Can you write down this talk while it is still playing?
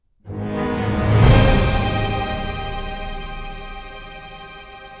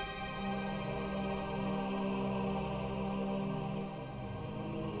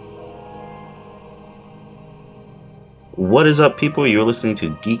What is up, people? You're listening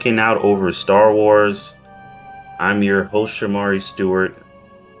to Geeking Out Over Star Wars. I'm your host, Shamari Stewart,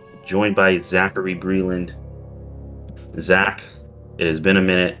 joined by Zachary Breland. Zach, it has been a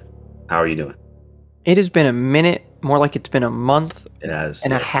minute. How are you doing? It has been a minute, more like it's been a month It has,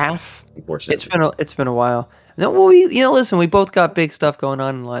 and a yeah, half. unfortunately. It's been a while. No, well, listen, we both got big stuff going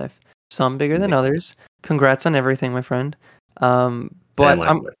on in life. Some bigger than Yeah. others. Congrats on everything, my friend. And But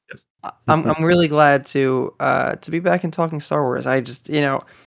likewise, yes. I'm really glad to be back and talking Star Wars. I just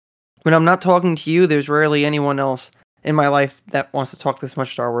when I'm not talking to you, there's rarely anyone else in my life that wants to talk this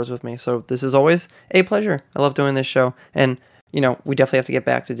much Star Wars with me. So this is always a pleasure. I love doing this show, and we definitely have to get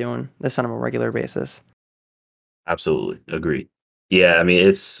back to doing this on a more regular basis. Absolutely. Agreed. Yeah, I mean,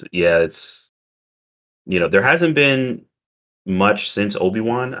 it's there hasn't been much since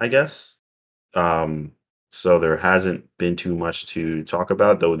Obi-Wan, I guess. Um, so there hasn't been too much to talk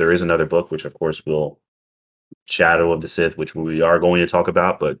about, though there is another book, which of course will Shadow of the Sith, which we are going to talk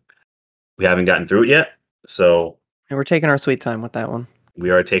about, but we haven't gotten through it yet. So And we're taking our sweet time with that one. we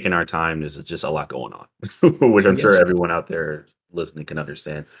are taking our time. There's just a lot going on, which I'm sure Yes. everyone out there listening can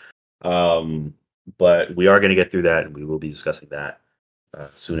understand. Um, but we are going to get through that, and we will be discussing that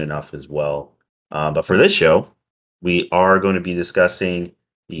soon enough as well. But for this show, we are going to be discussing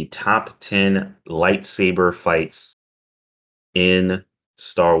the top 10 lightsaber fights in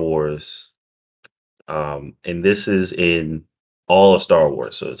Star Wars. And this is in all of Star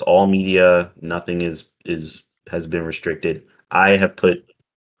Wars, so it's all media. Nothing has been restricted. I have put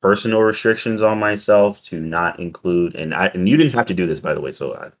personal restrictions on myself to not include, and you didn't have to do this, by the way.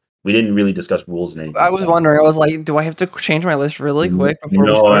 So we didn't really discuss rules and anything. I was wondering. I was like, do I have to change my list really quick before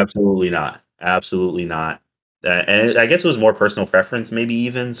we No, start? absolutely not. Absolutely not. And I guess it was more personal preference, maybe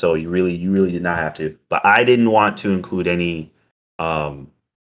even. So you really did not have to. But I didn't want to include any um,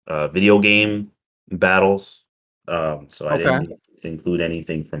 video game battles. So I Okay. didn't include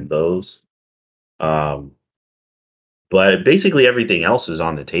anything from those. Um, but basically everything else is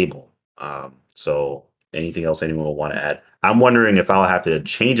on the table. So anything else anyone will want to add? I'm wondering if I'll have to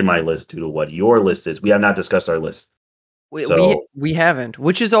change my list due to what your list is. We have not discussed our list. We, we So we haven't,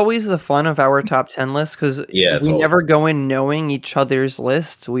 which is always the fun of our top 10 lists because yeah, it's we all never go in knowing each other's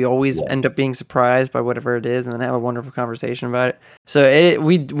lists. We always yeah. end up being surprised by whatever it is, and then have a wonderful conversation about it. So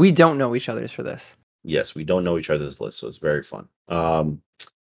we don't know each other's for this. Yes, we don't know each other's list, so it's very fun.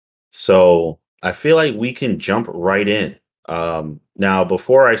 So I feel like we can jump right in. Now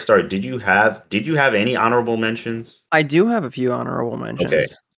before I start, did you have any honorable mentions? I do have a few honorable Okay.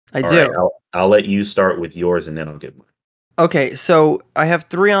 mentions. I All right. do. I'll let you start with yours and then I'll give mine. Okay, so I have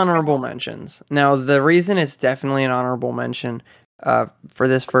three honorable mentions. Now, the reason it's definitely an honorable mention for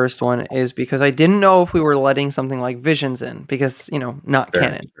this first one is because I didn't know if we were letting something like Visions in because not Fair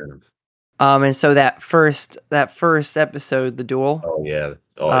canon. enough, fair enough. And so that first episode, the duel, Oh yeah.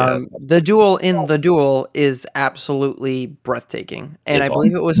 Oh yeah. the duel in the duel is absolutely breathtaking, and I It's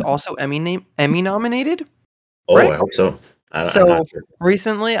believe awesome. it was also Emmy nominated, Oh, right? I hope so. I'm not So sure.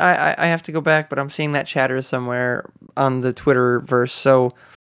 recently, I have to go back, but I'm seeing that chatter somewhere on the Twitterverse. So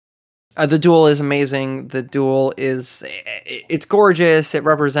the duel is amazing. The duel it's gorgeous. It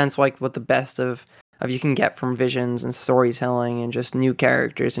represents like what the best of you can get from Visions and storytelling and just new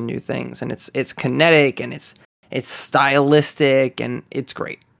characters and new things. And it's kinetic and it's stylistic and it's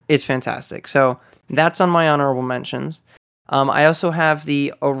great. It's fantastic. So that's on my honorable mentions. I also have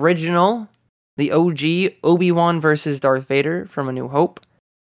the original, the OG Obi-Wan versus Darth Vader from A New Hope.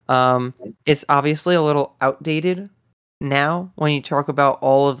 It's obviously a little outdated now when you talk about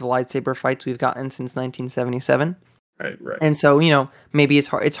all of the lightsaber fights we've gotten since 1977. Right, right. And so, maybe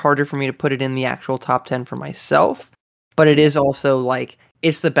it's harder for me to put it in the actual top 10 for myself, but it is also like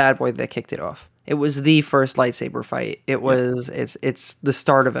it's the bad boy that kicked it off. It was the first lightsaber fight. It's the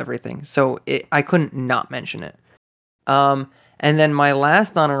start of everything. So, I couldn't not mention it. And then my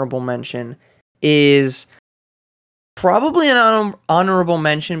last honorable mention is probably an honorable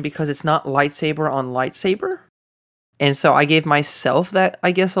mention because it's not lightsaber on lightsaber. And so I gave myself that,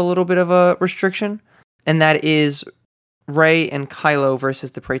 I guess, a little bit of a restriction. And that is Rey and Kylo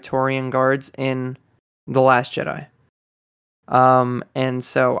versus the Praetorian Guards in The Last Jedi. And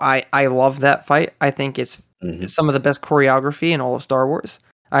so I love that fight. I think it's Mhm. some of the best choreography in all of Star Wars.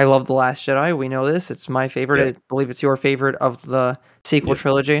 I love The Last Jedi. We know this. It's my favorite. Yeah. I believe it's your favorite of the sequel Yep.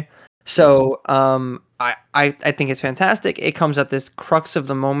 trilogy. So I think it's fantastic. It comes at this crux of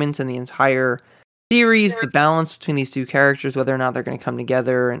the moment in the entire series, the balance between these two characters, whether or not they're going to come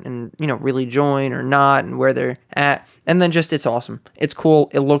together and really join or not, and where they're at, and then just it's awesome. It's cool.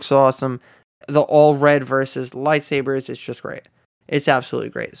 It looks awesome. The all red versus lightsabers. It's just great. It's absolutely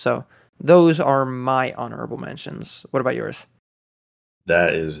great. So those are my honorable mentions. What about yours?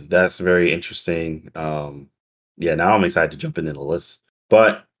 That's very interesting. Yeah, now I'm excited to jump into the list.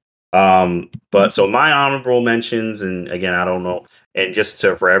 But so my honorable mentions, and again, I don't know, and just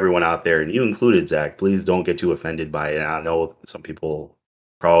to for everyone out there, and you included, Zach, please don't get too offended by it. I know some people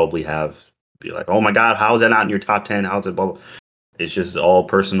probably have be like, "Oh my God, how is that not in your top 10? How's it?" Blah, blah. It's just all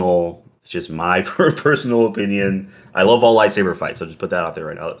personal. It's just my personal opinion. I love all lightsaber fights. So just put that out there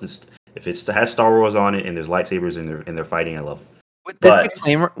right now. If it has Star Wars on it and there's lightsabers and they're fighting, I love it. But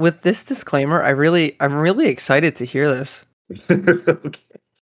With this disclaimer, I'm really excited to hear this.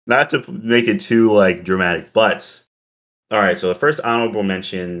 not to make it too like dramatic, but all right. So the first honorable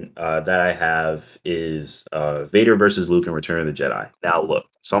mention that I have is Vader versus Luke in Return of the Jedi. Now, look,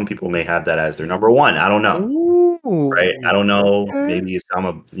 some people may have that as their number one. I don't know. Right? I Ooh, don't know. okay. Maybe I'm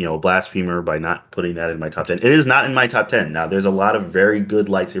a blasphemer by not putting that in my top 10. It is not in my top 10. Now, there's a lot of very good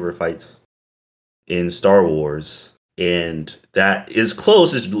lightsaber fights in Star Wars, and that is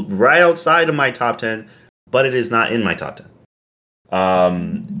close. It's right outside of my top 10, but it is not in my top 10.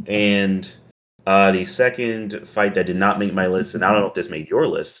 And the second fight that did not make my list, and I don't know if this made your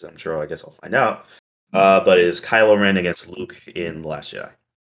list. I'm sure. I guess I'll find out. But is Kylo Ren against Luke in The Last Jedi.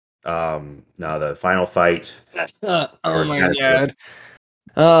 Now the final fight. Oh Or my kind of sort of, god.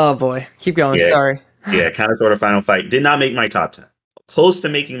 Oh boy. Keep going. yeah, Sorry. yeah, kind of sort of final fight. Did not make my top 10. Close to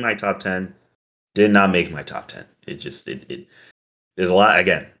making my top 10. Did not make my top 10. It just it there's a lot of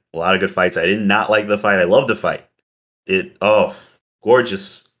good fights. I did not like the fight. I love the fight.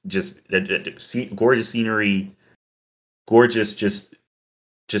 Gorgeous, just gorgeous scenery, gorgeous, just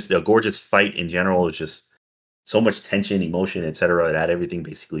a gorgeous fight in general. It's just so much tension, emotion, etc. It had everything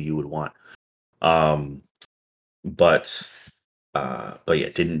basically you would want. Um, but but yeah,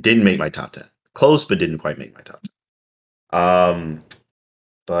 didn't make my top 10. Close, but didn't quite make my top 10.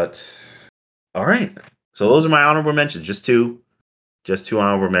 But all right. So those are my honorable mentions. Just two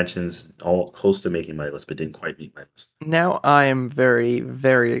honorable mentions, all close to making my list, but didn't quite make my list. Now I am very,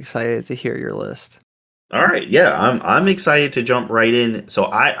 very excited to hear your list. All right, yeah, I'm excited to jump right in. So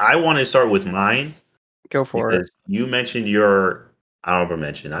I want to start with mine Go for it. because you mentioned your honorable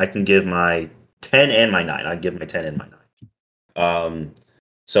mention. I can give my 10 and my 9. I'd give my 10 and my 9.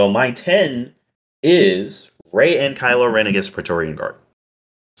 So my 10 is Rey and Kylo Ren against Praetorian Guard.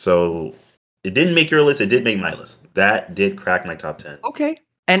 So it didn't make your list. It did make my list. That did crack my top 10. Okay.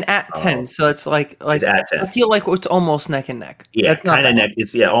 And at 10, so it's It's at 10. I feel like it's almost neck and neck. Yeah, That's not kind of bad. neck.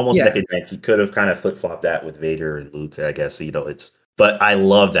 It's almost Yeah. neck and neck. You could have kind of flip flopped that with Vader and Luke. I guess it's. But I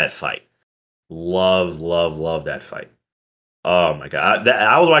love that fight. Love that fight. Oh my god!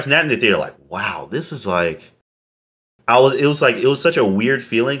 I was watching that in the theater, like, wow, this is like. It was such a weird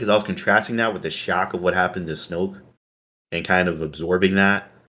feeling because I was contrasting that with the shock of what happened to Snoke, and kind of absorbing that.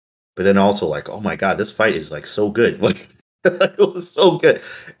 But then also like, oh my god, this fight is like so good. Like, it was so good.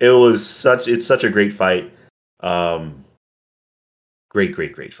 It's such a great fight. Um, great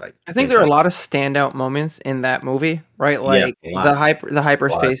fight. I think there are a lot of standout moments in that movie, right? Yeah, Like a lot. the A lot of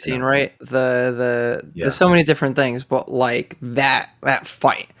hyperspace scene, standout right? moments. There's Yeah. so many different things, but like that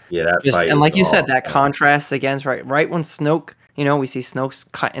fight. Yeah, that Just fight and is like you said, that oh, contrast against right when Snoke, we see Snoke's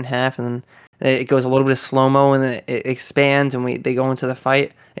cut in half and then it goes a little bit of slow-mo and then it expands and they go into the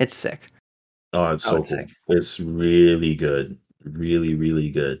fight. It's sick. it's Oh, so it's cool. sick. It's really good. Really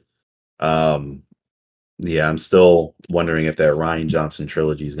good. Um, yeah, I'm still wondering if that Ryan Johnson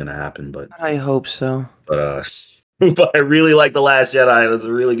trilogy is gonna happen, I hope so. but but I really like The Last Jedi. It's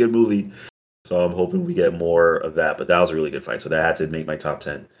a really good movie. So I'm hoping we get more of that. But that was a really good fight. So that had to make my top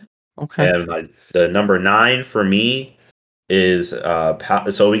 10. Okay. And the number 9 for me is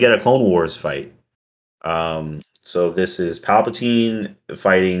so we get a Clone Wars fight. So this is Palpatine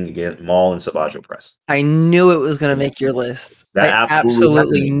fighting against Maul and Savage Opress. I knew it was gonna make your list. That I absolutely had to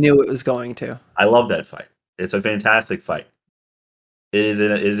absolutely make. knew it was going to. I love that fight. It's a fantastic fight. It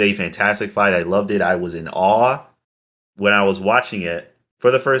is a fantastic fight. I loved it. I was in awe when I was watching it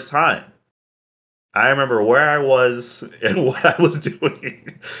for the first time. I remember where I was and what I was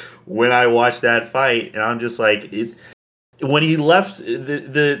doing when I watched that fight, and I'm just like it. When he left when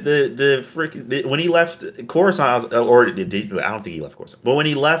he left Coruscant, I was, I don't think he left Coruscant, but when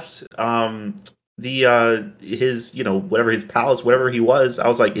he left his whatever his palace, whatever he was, I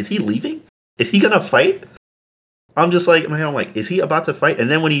was like, is he leaving? Is he gonna fight? I'm just like, man, I'm like, is he about to fight?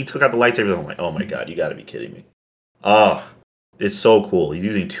 And then when he took out the lightsabers, I'm like, oh my god, you got to be kidding me! Oh, it's so cool. He's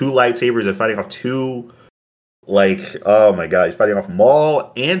using 2 lightsabers and fighting off 2, like, oh my god, he's fighting off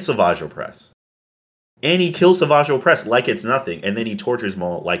Maul and Savage Opress. And he kills Savage Opress like it's nothing, and then he tortures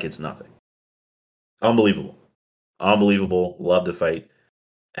Maul like it's nothing. Unbelievable. Love the fight.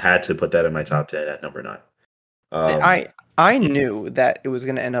 had to put that in my top 10 at number 9. See, I knew that it was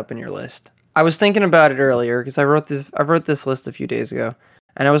going to end up in your list. I was thinking about it earlier because I wrote this list a few days ago,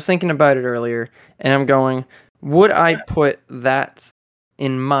 and I was thinking about it earlier, and I'm going, would I put that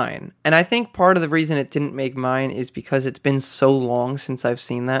in mine? And I think part of the reason it didn't make mine is because it's been so long since I've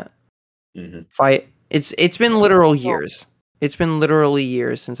seen that Mhm. fight. It's been literal years. It's been literally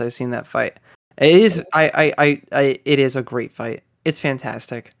years since I've seen that fight. It is it is a great fight. It's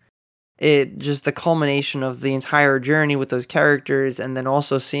fantastic. It just the culmination of the entire journey with those characters, and then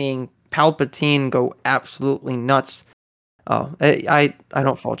also seeing Palpatine go absolutely nuts. Oh, I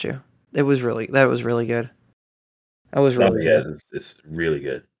don't fault you. That was really good. That was No, really yeah, good. it's really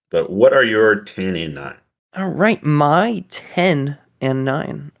good. But what are your 10 and 9? All right, my 10 and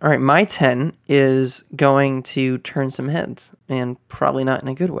 9. All right, my 10 is going to turn some heads, and probably not in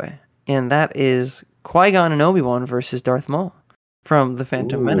a good way. And that is Qui-Gon and Obi-Wan versus Darth Maul from The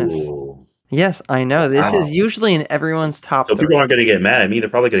Phantom Menace. Ooh. Yes, I know. This is Wow. usually in everyone's top So people 3. aren't gonna get mad at me, they're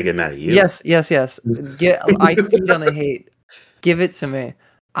probably gonna get mad at you. Yes, yes, yes. I feed on the hate. Give it to me.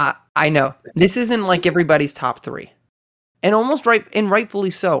 I know. This isn't like everybody's top 3. And almost right and rightfully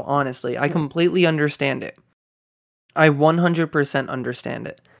so, honestly. I completely understand it. I 100% understand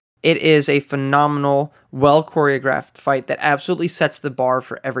it. It is a phenomenal, well choreographed fight that absolutely sets the bar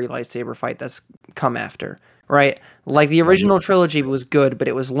for every lightsaber fight that's come after, right? Like the Mhm. original trilogy was good, but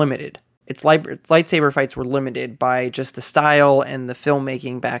it was limited. Its lightsaber fights were limited by just the style and the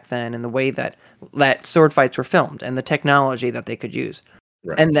filmmaking back then, and the way that sword fights were filmed, and the technology that they could use.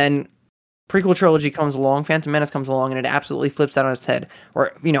 Right. And then prequel trilogy comes along, Phantom Menace comes along, and it absolutely flips that on its head.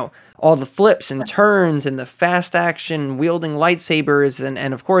 Or, all the flips and turns and the fast action wielding lightsabers,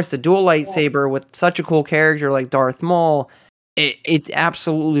 and of course the dual lightsaber with such a cool character like Darth Maul. It's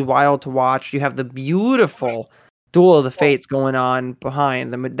absolutely wild to watch. You have the beautiful Duel of the Fates going on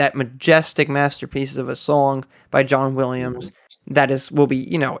behind that majestic masterpiece of a song by John Williams. Mhm. That will be,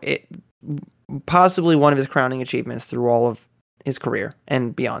 it possibly one of his crowning achievements through all of his career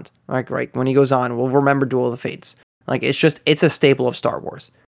and beyond. Like, right, when he goes on, we'll remember Duel of the Fates. Like, it's a staple of Star Wars.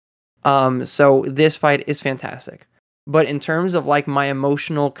 So this fight is fantastic. But in terms of like my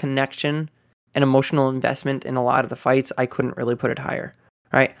emotional connection and emotional investment in a lot of the fights, I couldn't really put it higher.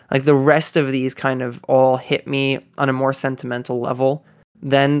 Right? Like the rest of these kind of all hit me on a more sentimental level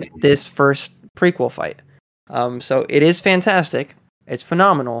than this first prequel fight. So it is fantastic. It's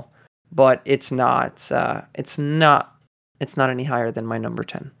phenomenal, but it's not any higher than my number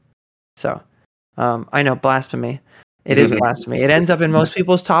 10. So, I know, blasphemy. It is blasphemy. It ends up in most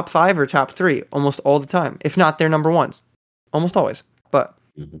people's top 5 or top 3 almost all the time, if not their number ones, almost always. But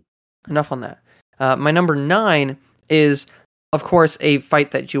Mhm. enough on that. My number 9 is, of course, a fight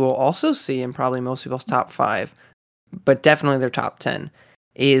that you will also see in probably most people's top 5, but definitely their top 10,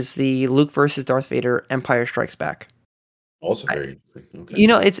 is the Luke versus Darth Vader Empire Strikes Back. Also very interesting.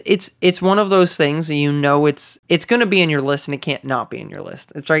 Okay. It's one of those things that it's going to be in your list and it can't not be in your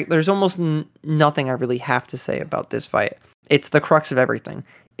list. It's right. There's almost nothing I really have to say about this fight. It's the crux of everything.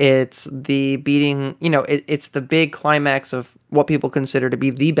 It's the beating, it's the big climax of what people consider to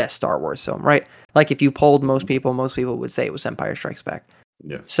be the best Star Wars film, right? Like if you polled most people would say it was Empire Strikes Back.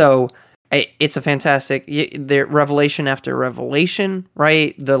 Yeah. So it's a fantastic the revelation after revelation,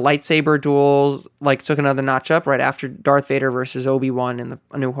 right? The lightsaber duels like took another notch up right after Darth Vader versus Obi-Wan in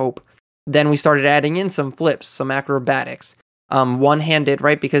A New Hope. Then we started adding in some flips, some acrobatics, one-handed,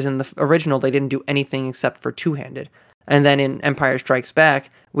 right? Because in the original they didn't do anything except for two-handed, and then in Empire Strikes Back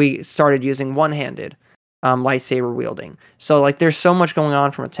we started using one-handed lightsaber wielding. So like there's so much going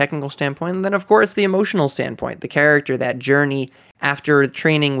on from a technical standpoint, and then of course the emotional standpoint, the character, that journey after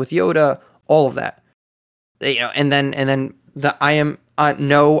training with Yoda, all of that. And then the I am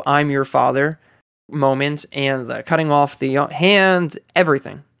no, I'm your father moment, and the cutting off the hands,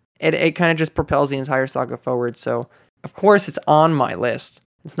 everything. It kind of just propels the entire saga forward. So of course it's on my list.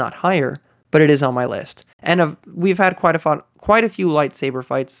 It's not higher, but it is on my list. And we've had quite a few lightsaber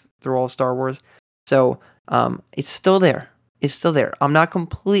fights through all of Star Wars. So it's still there. It's still there. I'm not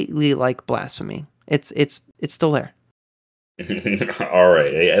completely like blasphemy. It's still there. All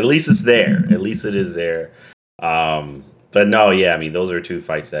right. At least it's there. At least it is there. But no, yeah, I mean those are two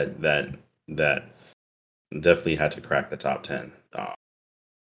fights that definitely had to crack the top 10.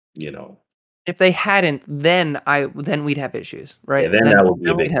 You know. If they hadn't, then we'd have issues, Yeah, right? then Then that would be a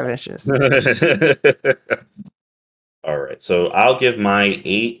then we'd big have issues. All right. So I'll give my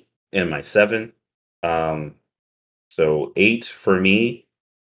 8 and my 7. Um so 8 for me.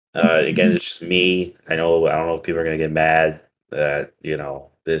 Again, it's just me. I don't know if people are gonna get mad that,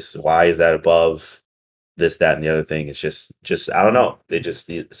 this why is that above? this, that, and the other thing. It's just I don't know. They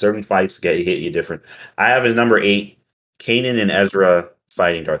just certain fights hit you different. I have as number 8, Kanan and Ezra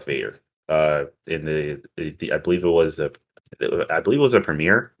fighting Darth Vader. In the I believe it was the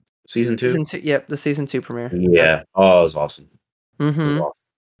premiere season 2. Season 2, yep, the season 2 premiere. Yep. Yeah. Oh, it was awesome. It was Mhm.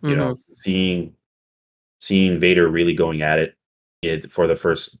 awesome. You know, Mhm. seeing Vader really going at for the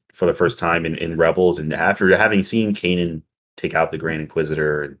first time in Rebels, and after having seen Kanan take out the Grand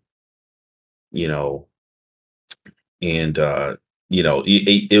Inquisitor, and you know, and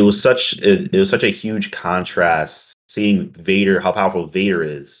it was such a huge contrast seeing Vader, how powerful Vader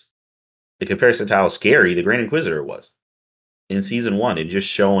is in comparison to how scary the Grand Inquisitor was in season 1, and just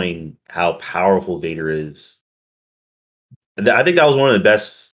showing how powerful Vader is. I think that was one of the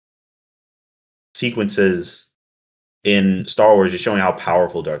best sequences in Star Wars, just showing how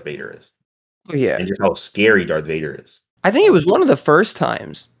powerful Darth Vader is Oh, yeah. and just how scary Darth Vader is. I think it was one of the first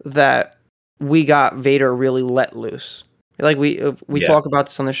times that we got Vader really let loose. Like we Yeah, talk about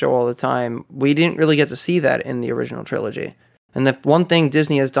this on the show all the time. We didn't really get to see that in the original trilogy. And the one thing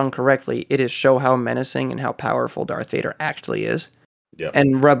Disney has done correctly, it is show how menacing and how powerful Darth Vader actually is. yeah,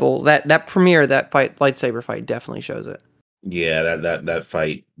 And Rebel, that premiere, that fight, lightsaber fight, definitely shows it. yeah. That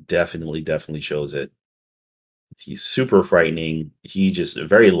fight definitely shows it. He's super frightening. He just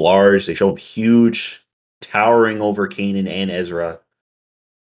very large. They show him huge, towering over Kanan and Ezra.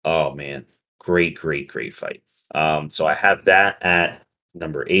 Oh man, great fight. So I have that at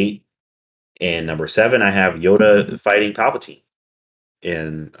number 8, and number 7 I have Yoda fighting Palpatine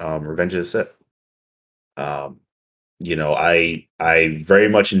in Revenge of the Sith. Um, I very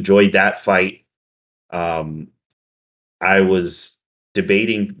much enjoyed that fight. Um, I was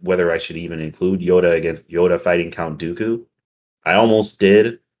debating whether I should even include Yoda fighting Count Dooku. I almost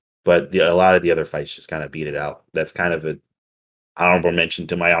did, but a lot of the other fights just kind of beat it out. That's kind of an honorable mention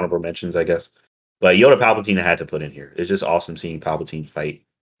to my honorable mentions, I guess. But Yoda Palpatine I had to put in here. It's just awesome seeing Palpatine fight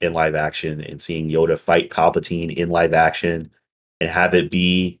in live action, and seeing Yoda fight Palpatine in live action and have it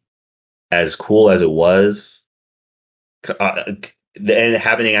be as cool as it was. And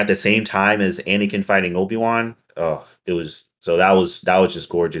happening at the same time as Anakin fighting Obi-Wan. Oh, it was so that was just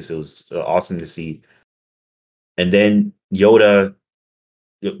gorgeous. It was awesome to see. And then Yoda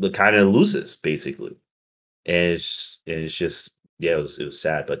kind of loses basically, and it's just yeah, it was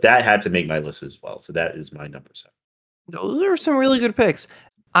sad. But that had to make my list as well. So that is my number 7. Those are some really good picks.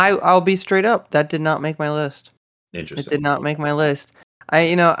 I'll be straight up. That did not make my list. It Interesting. did not make Okay. my list.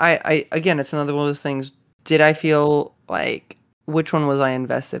 I again, it's another one of those things. Did I feel like which one was I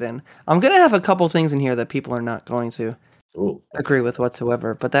invested in? I'm gonna have a couple things in here that people are not going to Ooh, okay. agree with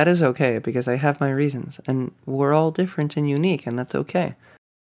whatsoever, but that is okay because I have my reasons, and we're all different and unique, and that's okay.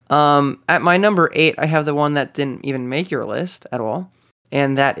 At my number 8, I have the one that didn't even make your list at all,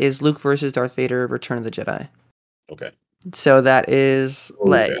 and that is Luke versus Darth Vader: Return of the Jedi. Okay. So that is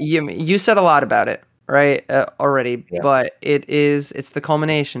Okay. you said a lot about it, right? Already, Yeah. but it's the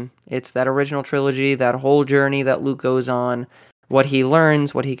culmination. It's that original trilogy, that whole journey that Luke goes on, what he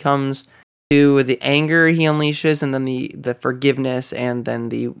learns, what he comes to, the anger he unleashes, and then the forgiveness, and then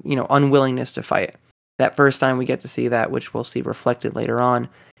the unwillingness to fight. That first time we get to see that, which we'll see reflected later on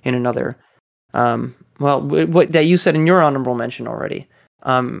in another. What that you said in your honorable mention already.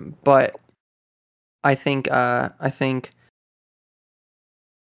 But I think that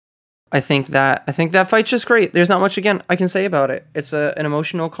fight's just great. There's not much again I can say about it. It's an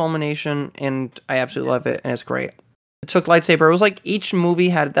emotional culmination, and I absolutely love it, and it's great. It took lightsaber. It was like each movie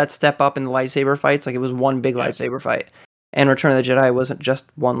had that step up in the lightsaber fights. Like it was one big Yeah. lightsaber fight, and Return of the Jedi wasn't just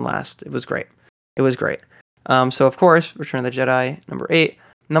one last. It was great. It was great. So of course, Return of the Jedi, number 8,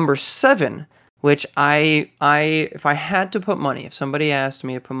 number 7, which if I had to put money, if somebody asked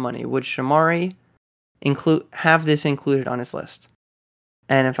me to put money, would Shamari have this included on his list?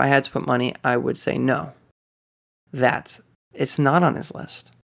 And if I had to put money, I would say no. That it's not on his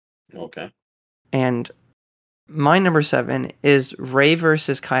list. Okay. And my number 7 is Rey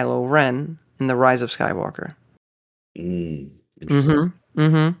versus Kylo Ren in The Rise of Skywalker. Interesting.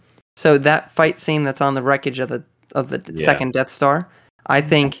 Mm-hmm. So that fight scene that's on the wreckage of the Yeah. second Death Star, I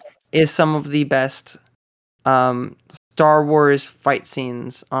think is some of the best Star Wars fight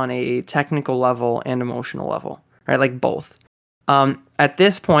scenes on a technical level and emotional level. Right, like both. At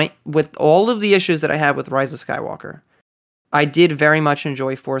this point, with all of the issues that I have with Rise of Skywalker, I did very much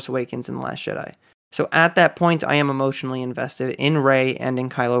enjoy Force Awakens and The Last Jedi. So at that point, I am emotionally invested in Rey and in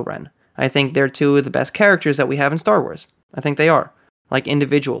Kylo Ren. I think they're two of the best characters that we have in Star Wars. I think they are. Like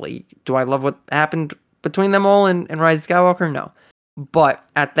individually. Do I love what happened between them all in Rise of Skywalker? No. But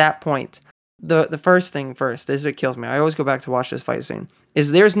at that point, the first thing first, this is what kills me. I always go back to watch this fight scene,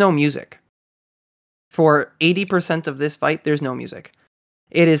 is there's no music. For 80% of this fight, there's no music.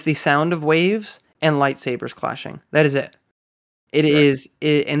 It is the sound of waves and lightsabers clashing. That is it. It Right. is,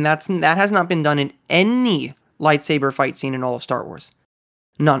 and that has not been done in any lightsaber fight scene in all of Star Wars.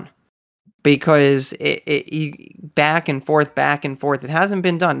 None, because back and forth, back and forth. It hasn't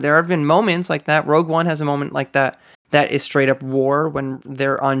been done. There have been moments like that. Rogue One has a moment like that. That is straight up war when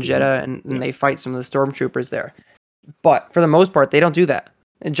they're on Jeddah and they fight some of the stormtroopers there. But for the most part, they don't do that.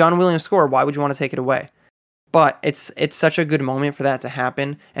 And John Williams' score, why would you want to take it away? But it's such a good moment for that to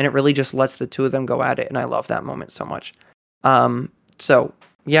happen, and it really just lets the two of them go at it, and I love that moment so much. So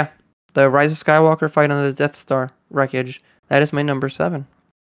yeah, the Rise of Skywalker fight on the Death Star wreckage, that is my number 7.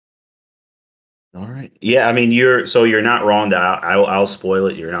 All right. Yeah, I mean, you're not wrong. That I'll spoil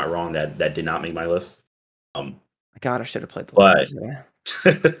it. You're not wrong. That did not make my list. God, I should have played the But yeah.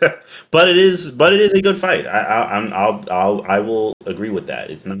 but it is a good fight. I will agree with that.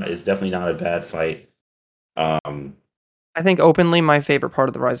 It's definitely not a bad fight. I think openly my favorite part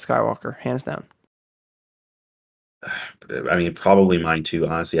of the Rise of Skywalker, hands down. I mean, probably mine too.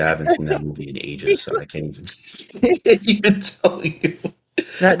 Honestly, I haven't seen that movie in ages, so I can't even tell you.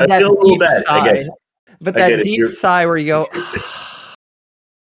 I That feel a little deep bad. sigh, but I that get it. deep sigh where you go.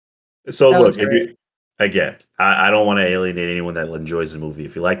 So That look, was great. again, I don't want to alienate anyone that enjoys the movie.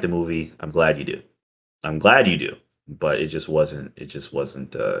 If you like the movie, I'm glad you do. I'm glad you do. But it just wasn't. It just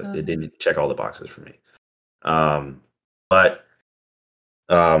wasn't. It didn't check all the boxes for me. Um, but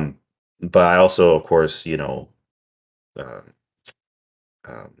um, but I also, of course, um,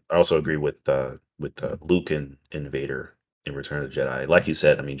 I also agree with Luke and Vader in Return of the Jedi. Like you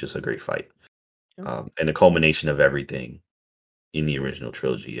said, I mean, just a great fight, Yep. and the culmination of everything in the original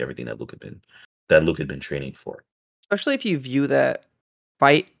trilogy, everything that Luke had been training for. Especially if you view that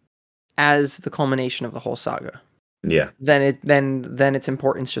fight as the culmination of the whole saga. Yeah, Then its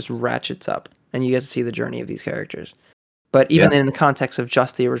importance just ratchets up, and you get to see the journey of these characters. But even yeah, in the context of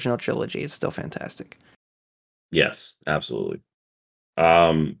just the original trilogy, it's still fantastic. yes, absolutely.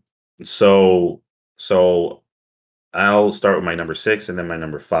 Um, so so I'll start with my number 6 and then my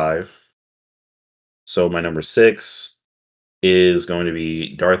number 5. So my number 6 is going to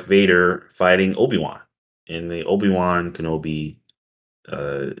be Darth Vader fighting Obi-Wan in the Obi-Wan Kenobi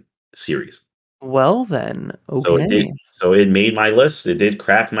uh, series. Well then, So okay. it made my list. It did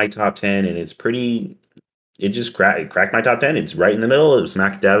crack my top 10, and it's pretty. It cracked my top 10. It's right in the middle. It was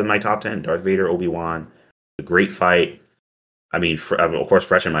smack dab in my top 10. Darth Vader, Obi-Wan, a great fight. I mean, of course,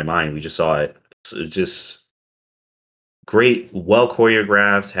 fresh in my mind. We just saw it. So just great, well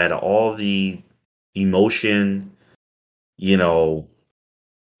choreographed. Had all the emotion. You know,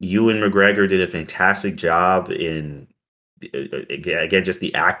 Ewan McGregor did a fantastic job in again just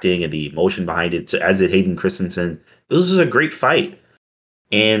the acting and the emotion behind it. So as did Hayden Christensen. This was a great fight,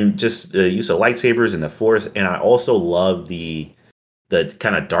 and just the use of lightsabers and the Force. And I also love the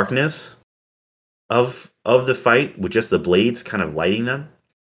kind of darkness of the fight with just the blades kind of lighting them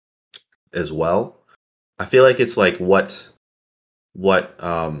as well. I feel like it's like what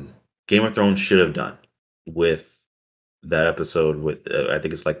Game of Thrones should have done with that episode with I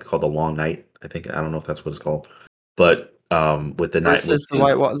think it's like called the Long Night. I don't know if that's what it's called, but with the night with Versus the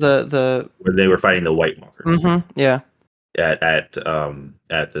White the where they were fighting the White Walkers yeah. at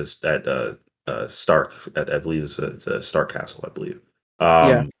this at Stark I believe it's a Stark Castle I believe.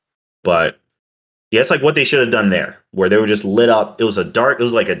 Yeah. But yeah, it's like what they should have done there, where they were just lit up. It was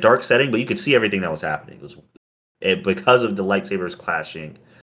like a dark setting, but you could see everything that was happening. Because of the lightsabers clashing.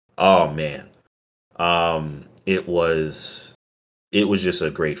 Oh man, it was just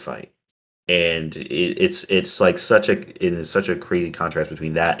a great fight, and it's like such a crazy contrast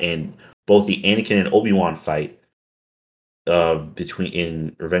between that and both the Anakin and Obi-Wan fight, between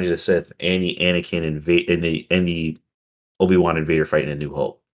in Revenge of the Sith and the Anakin and the Obi-Wan and Vader fight in A New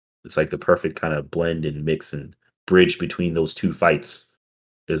Hope. It's like the perfect kind of blend and mix and bridge between those two fights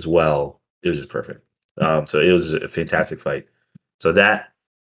as well. It was just perfect. So it was a fantastic fight. So that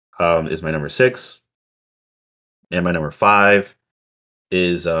is my number 6, and my number 5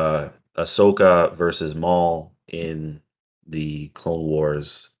 is Ahsoka versus Maul in the Clone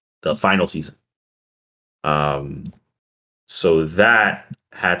Wars, the final season. Um, so that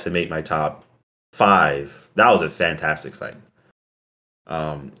had to make my top 5. That was a fantastic fight.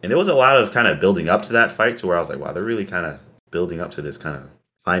 And there was a lot of kind of building up to that fight to where I was like, wow, they're really kind of building up to this kind of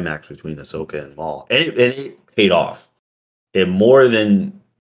climax between Ahsoka and Maul, and it paid off. It more than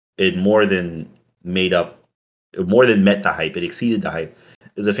it more than made up, it more than met the hype. It exceeded the hype.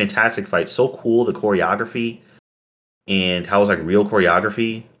 It was a fantastic fight. So cool, the choreography and how it was like real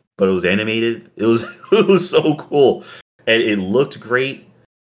choreography, but it was animated. It was it was so cool, and it looked great.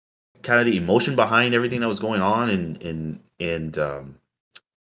 kind of the emotion behind everything that was going on, and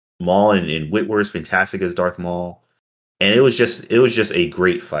Maul and Whitworth's fantastic as Darth Maul, and it was just a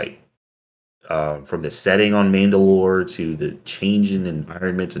great fight. From the setting on Mandalore to the changing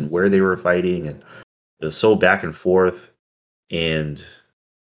environments and where they were fighting, and it was so back and forth, and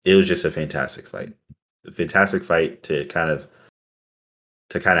it was just a fantastic fight to kind of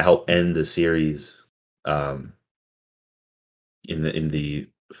help end the series um, in the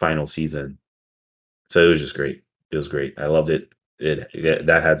final season. So it was just great. It was great. I loved it.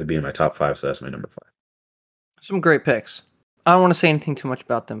 That had to be in my top five, so that's my number five. Some great picks. I don't want to say anything too much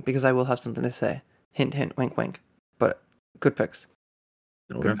about them because I will have something to say. Hint, hint, wink, wink. But good picks.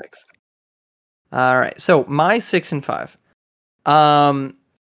 Okay. Good picks. All right. So my 6 and 5.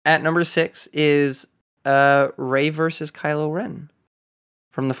 At number 6 is Rey versus Kylo Ren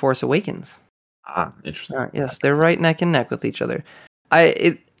from The Force Awakens. Interesting. Yes, they're right neck and neck with each other.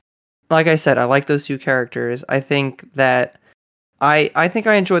 Like I said, I like those two characters. I think that I think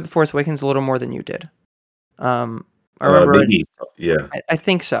I enjoyed The Force Awakens a little more than you did. I remember. Maybe, yeah. I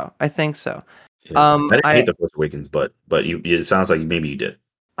think so. I think so. Yeah. I didn't hate The Force Awakens, but it sounds like maybe you did.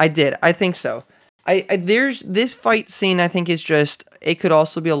 I did. I think so. I there's this fight scene. I think is just. It could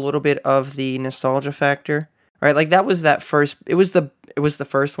also be a little bit of the nostalgia factor, right? Like that was that first. It was the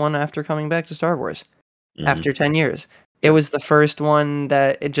first one after coming back to Star Wars after 10 years. It was the first one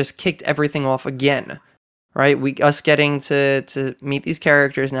that it just kicked everything off again, right? Us getting to meet these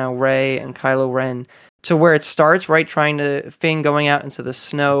characters now, Rey and Kylo Ren, to where it starts, right? Trying to Finn going out into the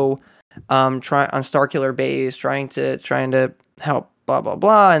snow, try on Starkiller Base, trying to help, blah blah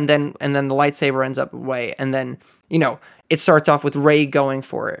blah, and then the lightsaber ends up away, and then it starts off with Rey going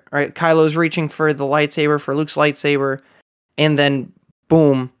for it, right? Kylo's reaching for the lightsaber, for Luke's lightsaber, and then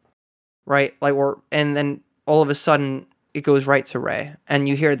boom, right? And then all of a sudden it goes right to Rey, and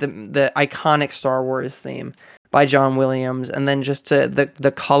you hear the iconic Star Wars theme by John Williams, and then just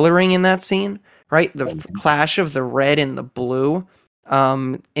the coloring in that scene, right? The clash of the red and the blue,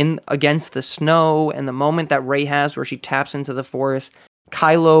 in against the snow, and the moment that Rey has where she taps into the Force,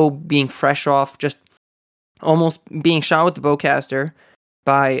 Kylo being fresh off, just almost being shot with the bowcaster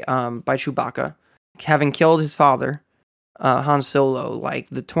by Chewbacca, having killed his father, Han Solo, like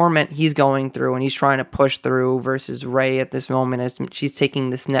the torment he's going through and he's trying to push through versus Rey at this moment as she's taking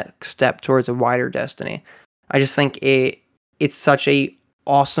this next step towards a wider destiny. I just think it's such a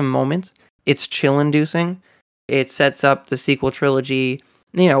awesome moment. It's chill inducing. It sets up the sequel trilogy,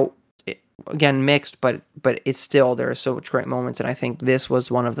 again mixed, but it's still, there are so much great moments, and I think this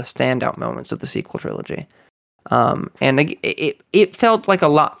was one of the standout moments of the sequel trilogy. And it felt like a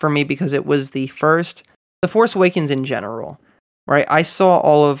lot for me because it was the first, The Force Awakens in general, right? I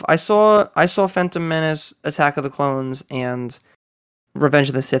saw Phantom Menace, Attack of the Clones, and Revenge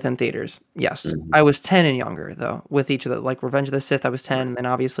of the Sith in theaters. Yes, I was 10 and younger though. With each of the, like, Revenge of the Sith, I was 10, and then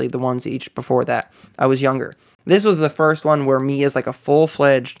obviously the ones each before that, I was younger. This was the first one where me as like a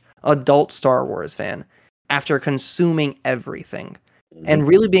full-fledged adult Star Wars fan, after consuming everything and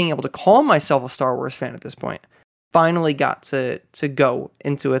really being able to call myself a Star Wars fan at this point, finally got to go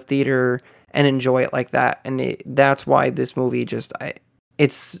into a theater and enjoy it like that. And that's why this movie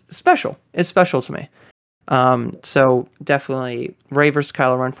it's special. It's special to me. So definitely Rey vs.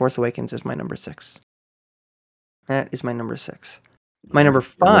 Kylo Ren Force Awakens is my number 6. That is my number 6. My number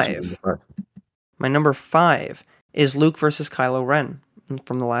 5. My number 5 is Luke versus Kylo Ren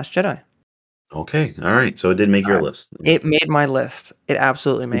from The Last Jedi. Okay, all right. So it did make your list. It made my list. It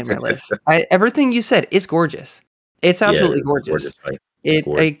absolutely made my list. Everything you said, it's gorgeous. It's absolutely gorgeous.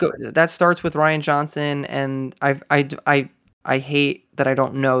 That starts with Rian Johnson, and I hate that I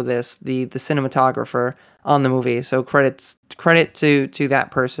don't know this, the cinematographer on the movie. So credit to that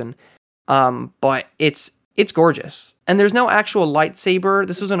person. But it's gorgeous, and there's no actual lightsaber.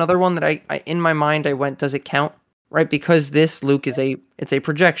 This was another one that I in my mind I went, does it count? Right, because this Luke is a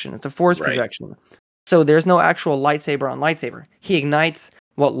projection. It's a Force projection. So there's no actual lightsaber on lightsaber. He ignites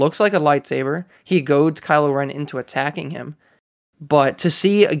what looks like a lightsaber. He goads Kylo Ren into attacking him. But to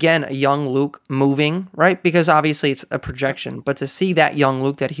see, again, a young Luke moving, right? Because obviously it's a projection, but to see that young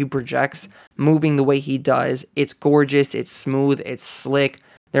Luke that he projects moving the way he does, it's gorgeous, it's smooth, it's slick.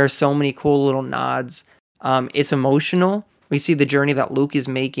 There are so many cool little nods. It's emotional. We see the journey that Luke is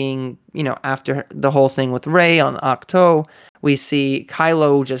making, after the whole thing with Rey on Ahch-To. We see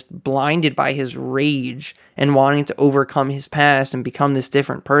Kylo just blinded by his rage and wanting to overcome his past and become this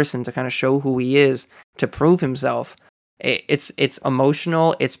different person to kind of show who he is, to prove himself. It's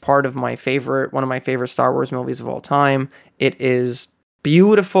emotional. It's part of one of my favorite Star Wars movies of all time. It is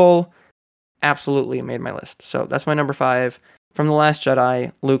beautiful. Absolutely made my list. So that's my number 5. from The Last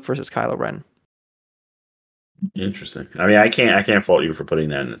Jedi, Luke versus Kylo Ren. Interesting. I mean, I can't fault you for putting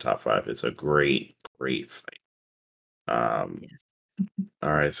that in the top 5. It's a great fight. Um,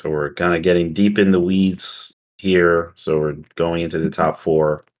 all right, so we're kind of getting deep in the weeds here. So we're going into the top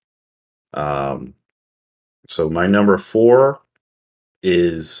 4. So my number 4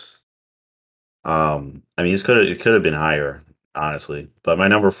 is, I mean, it could have been higher, honestly, but my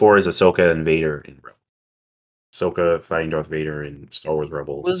number 4 is Ahsoka and Vader in Rebels. Ahsoka fighting Darth Vader in Star Wars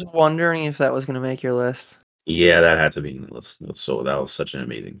Rebels. Was wondering if that was going to make your list. Yeah, that had to be in the list. So that was such an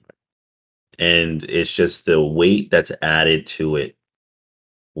amazing fight. And it's just the weight that's added to it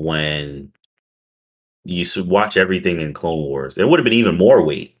when you watch everything in Clone Wars. There would have been even more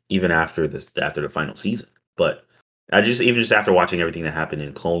weight even after the final season. But even just after watching everything that happened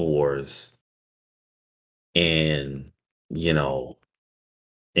in Clone Wars, and you know,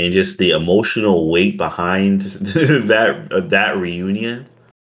 and just the emotional weight behind that reunion,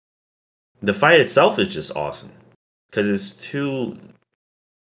 the fight itself is just awesome because it's two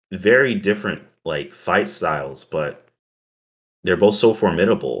very different like fight styles, but they're both so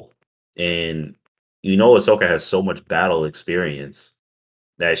formidable. And Ahsoka has so much battle experience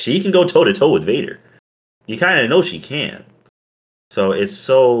that she can go toe to toe with Vader. You kind of know she can. So it's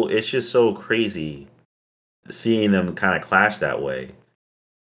just so crazy seeing them kind of clash that way.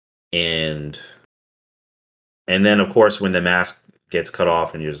 And then of course when the mask gets cut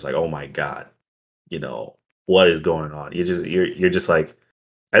off and you're just like, "Oh my god." What is going on? You're just like,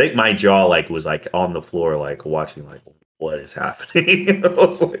 I think my jaw like was like on the floor like watching like, what is happening? I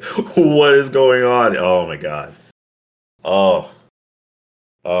was like, what is going on? Oh my god. Oh.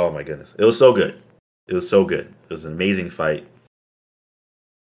 Oh my goodness. It was so good. It was so good. It was an amazing fight.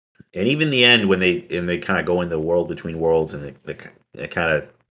 And even the end when they kind of go in the world between worlds and it kind of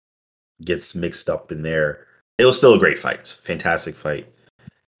gets mixed up in there. It was still a great fight. It was a fantastic fight.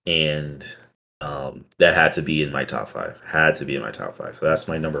 And that had to be in my top 5. Had to be in my top 5. So that's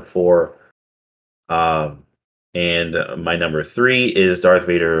my number 4. And my number 3 is Darth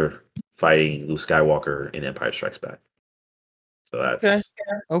Vader fighting Luke Skywalker in Empire Strikes Back. So that's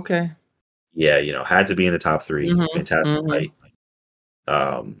okay. Yeah, had to be in the top 3. Fantastic fight.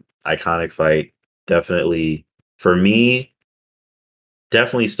 Iconic fight. Definitely for me,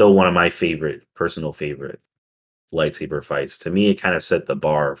 definitely still one of my personal favorite lightsaber fights. To me, it kind of set the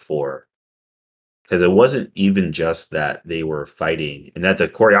bar for, because it wasn't even just that they were fighting and that the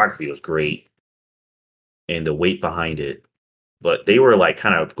choreography was great and the weight behind it, but they were like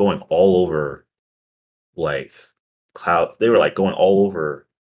kind of going all over like they were like going all over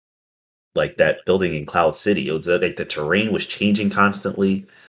like that building in Cloud City. It was like the terrain was changing constantly,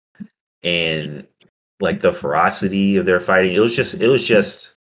 and like the ferocity of their fighting. It was just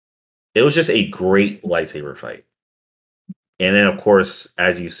a great lightsaber fight. And then, of course,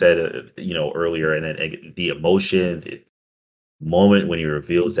 as you said, earlier, and then the emotion, the moment when he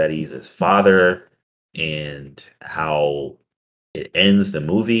reveals that he's his father, and how it ends the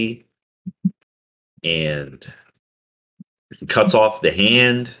movie, and cuts off the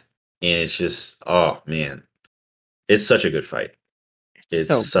hand, and it's just, oh man, it's such a good fight. It's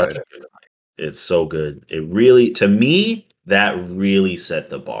So such good. a good fight. It's so good. It really, to me, that really set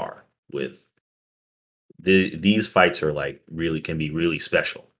the bar with these fights are like can be really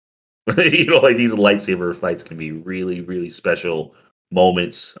special. Like these lightsaber fights can be really, really special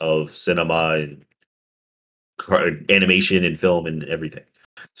moments of cinema and animation and film and everything.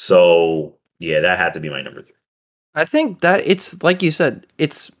 So yeah, that had to be my number 3. I think that it's like you said,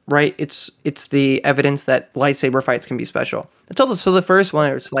 it's right. It's the evidence that lightsaber fights can be special. It's also so the first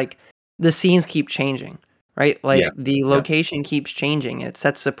one. It's like the scenes keep changing, right? Like Yeah. the location keeps changing. It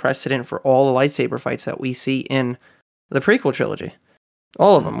sets the precedent for all the lightsaber fights that we see in the prequel trilogy,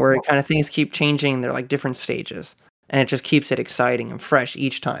 all of them, where it kind of things keep changing. They're like different stages, and it just keeps it exciting and fresh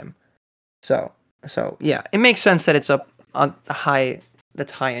each time. So yeah, it makes sense that it's up on the high.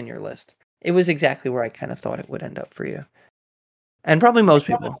 That's high on your list. It was exactly where I kind of thought it would end up for you. And probably most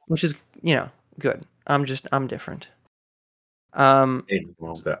people, which is, good. I'm different. Hey, wrong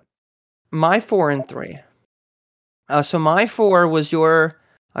with that. My 4 and 3. So my 4 was your,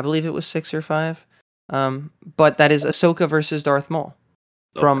 I believe it was 6 or 5. But that is Ahsoka versus Darth Maul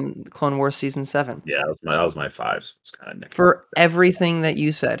from Clone Wars season 7. Yeah, that was my 5. So it's kind of For everything that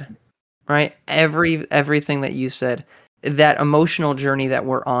you said, right? Everything that you said, that emotional journey that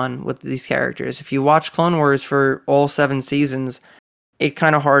we're on with these characters. If you watch Clone Wars for all 7 seasons, it's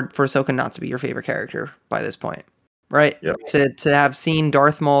kind of hard for Ahsoka not to be your favorite character by this point, right? Yep. To have seen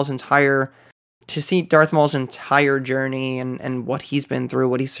Darth Maul's entire journey and what he's been through,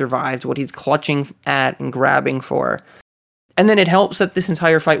 what he's survived, what he's clutching at and grabbing for, And then it helps that this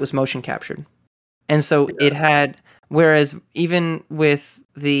entire fight was motion captured. And so it had, whereas even with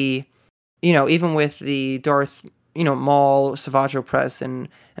the, even with the Darth, Maul, Savage Opress, and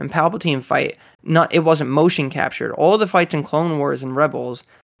Palpatine fight, it wasn't motion captured. All the fights in Clone Wars and Rebels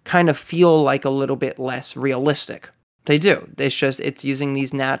kind of feel like a little bit less realistic. They do. It's using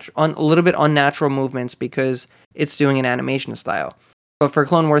these a little bit unnatural movements because it's doing an animation style. But for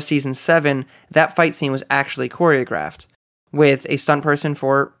Clone Wars Season 7, that fight scene was actually choreographed with a stunt person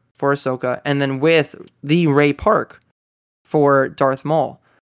for Ahsoka, and then with the Ray Park for Darth Maul,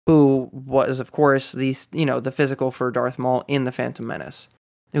 who was, of course, the physical for Darth Maul in The Phantom Menace,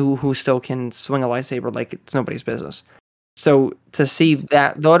 who still can swing a lightsaber like it's nobody's business. So to see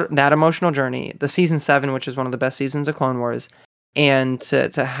that emotional journey, the Season 7, which is one of the best seasons of Clone Wars, and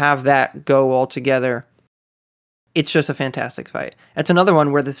to have that go all together, it's just a fantastic fight. It's another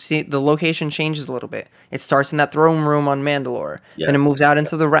one where the location changes a little bit. It starts in that throne room on Mandalore, then it moves out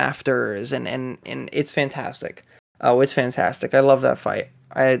into the rafters, and it's fantastic. Oh, it's fantastic. I love that fight.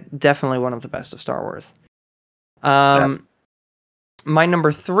 Definitely one of the best of Star Wars. My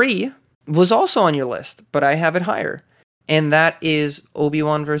number 3 was also on your list, but I have it higher, and that is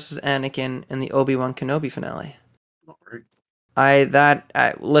Obi-Wan versus Anakin in the Obi-Wan Kenobi finale.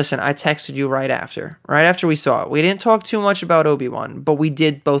 Listen, I texted you right after we saw it. We didn't talk too much about Obi-Wan, but we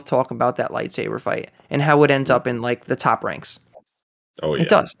did both talk about that lightsaber fight and how it ends up in like the top ranks. Oh yeah. It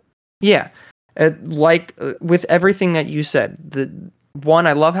does. Yeah. With everything that you said,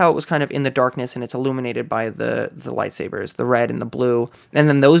 I love how it was kind of in the darkness and it's illuminated by the lightsabers, the red and the blue, and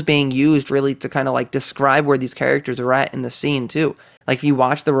then those being used really to kind of like describe where these characters are at in the scene too. Like if you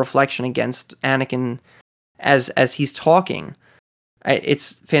watch the reflection against Anakin as he's talking,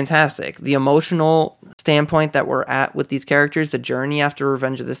 it's fantastic. The emotional standpoint that we're at with these characters, the journey after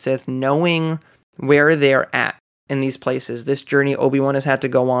Revenge of the Sith, knowing where they're at in these places, this journey Obi-Wan has had to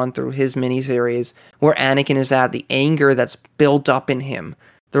go on through his miniseries, where Anakin is at, the anger that's built up in him,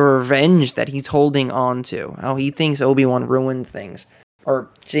 the revenge that he's holding on to, how he thinks Obi-Wan ruined things, or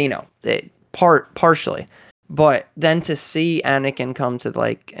partially. But then to see Anakin come to /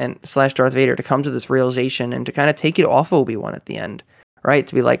 Darth Vader to come to this realization and to kind of take it off Obi-Wan at the end, right?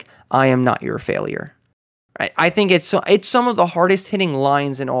 To be like, I am not your failure. Right? I think it's some of the hardest hitting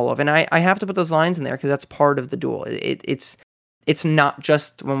lines in all of, and I have to put those lines in there because that's part of the duel. It's not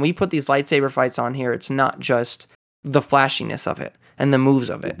just when we put these lightsaber fights on here. It's not just the flashiness of it and the moves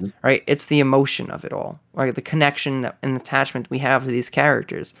of it, right? It's the emotion of it all, right? The connection and attachment we have to these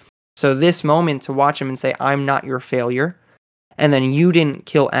characters. So this moment to watch him and say, I'm not your failure, and then you didn't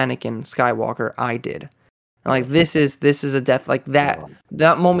kill Anakin Skywalker, I did. Like this is a death like that.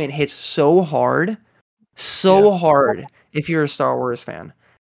 That moment hits so hard if you're a Star Wars fan.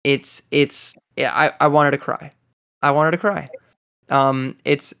 I wanted to cry.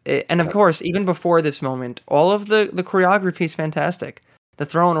 And of course, even before this moment, all of the choreography is fantastic. The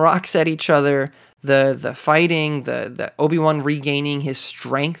throwing rocks at each other, the fighting, the Obi-Wan regaining his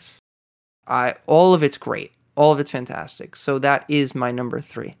strength. All of it's great. All of it's fantastic. So that is my number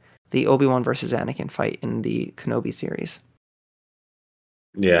 3, the Obi-Wan versus Anakin fight in the Kenobi series.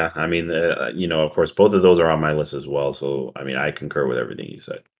 Yeah, I mean, of course, both of those are on my list as well. So, I mean, I concur with everything you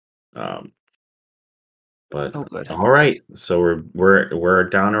said. But good. All right, so we're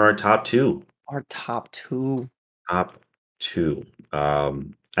down to our top 2. Our top 2. Top 2. I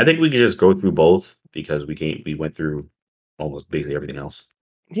think we could just go through both because we went through almost basically everything else.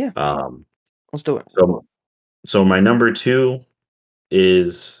 Yeah. Let's do it. So my number 2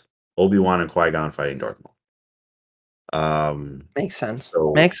 is Obi-Wan and Qui-Gon fighting Darth Maul. Makes sense.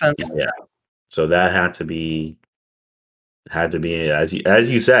 Yeah. So that had to be as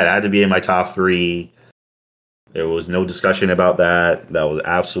you said, had to be in my top 3. There was no discussion about that. That was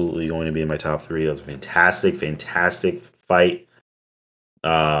absolutely going to be in my top 3. It was a fantastic fight.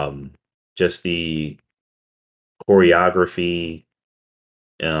 Just the choreography,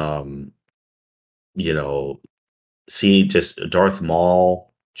 see just Darth Maul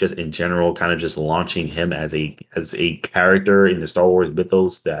just in general, kind of just launching him as a character in the Star Wars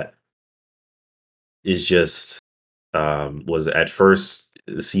mythos that is just was at first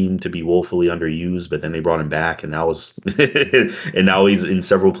seemed to be woefully underused, but then they brought him back, and and now he's in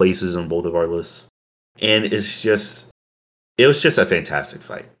several places on both of our lists. And it was just a fantastic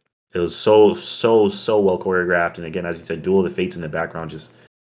fight. It was so well choreographed, and again, as you said, Duel of the Fates in the background just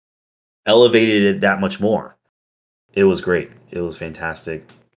elevated it that much more. It was great. It was fantastic.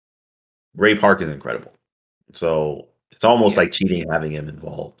 Ray Park is incredible. So it's almost like cheating having him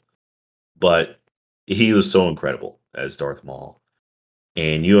involved. But he was so incredible as Darth Maul.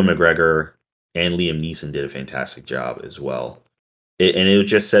 And Ewan McGregor and Liam Neeson did a fantastic job as well. It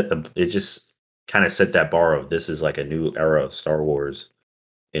just it just kind of set that bar of this is like a new era of Star Wars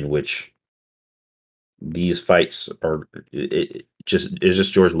in which these fights are it's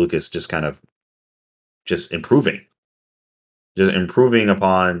just George Lucas just kind of just improving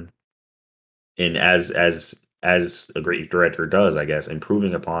upon, and as a great director does, I guess,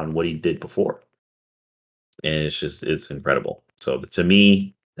 improving upon what he did before. And it's incredible. So to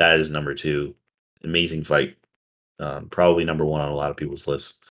me, that is number two. Amazing fight. Probably number one on a lot of people's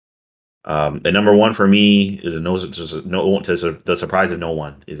lists. And number one for me is the surprise of no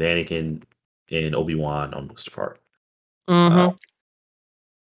one is Anakin and Obi-Wan on Mustafar. Mm-hmm.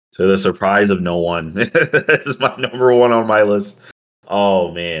 So the surprise of no one is my number one on my list.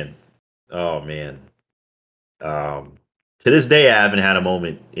 Oh man. Oh man. To this day, I haven't had a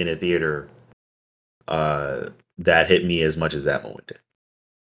moment in a theater that hit me as much as that moment did.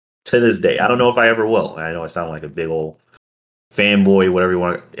 To this day, I don't know if I ever will. I know I sound like a big old fanboy, whatever you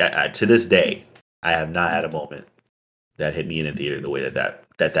want. To this day, I have not had a moment that hit me in a theater the way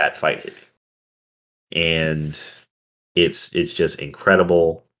that fight hit me. And it's just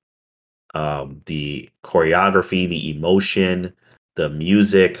incredible. The choreography, the emotion, the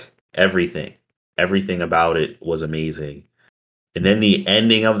music, everything about it was amazing. And then the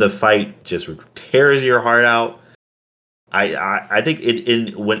ending of the fight just tears your heart out. I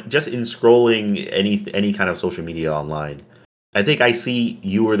think when just in scrolling any kind of social media online, I think I see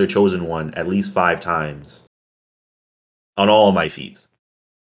 "You Were the Chosen One" at least 5 times on all of my feeds.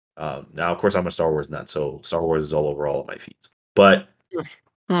 Now, of course, I'm a Star Wars nut, so Star Wars is all over all of my feeds. But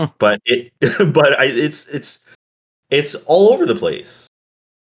it's all over the place.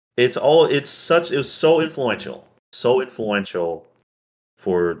 It was so influential to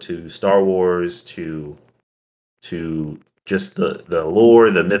Star Wars, to just the lore,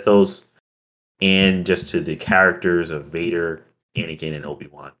 the mythos, and just to the characters of Vader, Anakin, and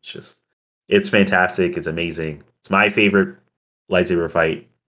Obi-Wan. It's fantastic. It's amazing. It's my favorite lightsaber fight.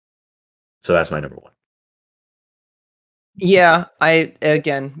 So that's my number one. Yeah,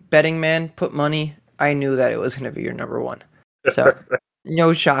 again, betting man, put money. I knew that it was going to be your number one. So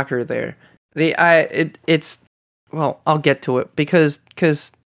no shocker there. It's well, I'll get to it because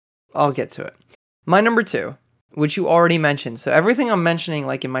I'll get to it. My number two, which you already mentioned. So everything I'm mentioning,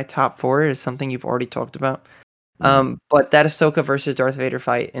 like in my top 4, is something you've already talked about. But that Ahsoka versus Darth Vader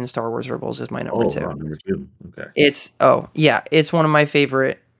fight in Star Wars Rebels is my number 2. Number 2. Okay. It's one of my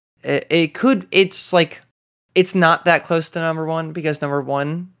favorite. It's not that close to number 1 because number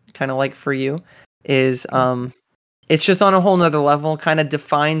 1, kind of like for you, is it's just on a whole nother level. Kind of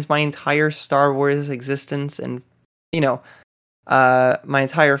defines my entire Star Wars existence and my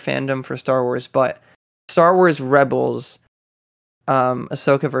entire fandom for Star Wars. But Star Wars Rebels,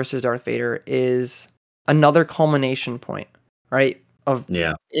 Ahsoka versus Darth Vader is another culmination point, right? Of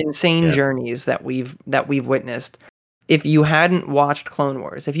insane journeys that we've witnessed. If you hadn't watched Clone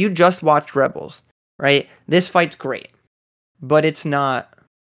Wars, if you just watched Rebels, right? This fight's great, but it's not.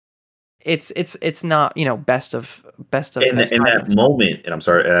 It's not best of. In that moment, and I'm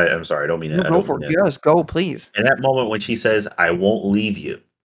sorry, I don't mean it. Go for it. Yes, go please. In that moment when she says, "I won't leave you,"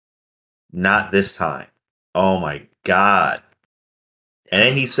 not this time. Oh my god! And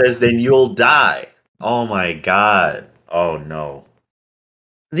then he says, "Then you'll die." Oh my god! Oh no!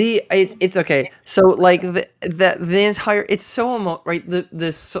 It's okay. So like the entire it's so right.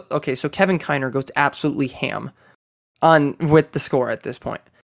 So Kevin Kiner goes absolutely ham on with the score at this point.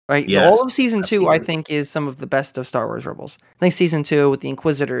 Right, yes, all of season 2, I think, is some of the best of Star Wars Rebels. I think season 2 with the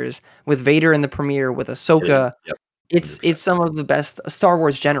Inquisitors, with Vader in the premiere, with Ahsoka, it's some of the best Star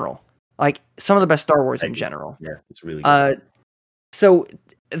Wars general. Like some of the best Star Wars in general. Yeah, it's really good. So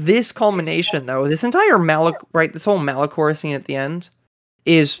this culmination, though, this entire this whole Malachor scene at the end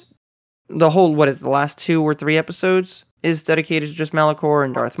is the whole the last 2 or 3 episodes is dedicated to just Malachor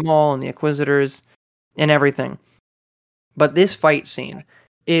and Darth Maul and the Inquisitors and everything. But this fight scene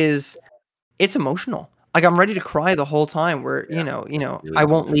it's emotional. Like I'm ready to cry the whole time where, really I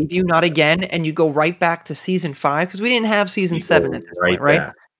won't leave you, not again. And you go right back to season 5 because we didn't have season 7 at this point,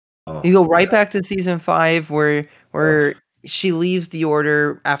 right? You go right back to season 5 where she leaves the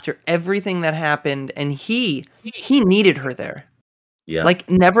Order after everything that happened. And he needed her there. Yeah. Like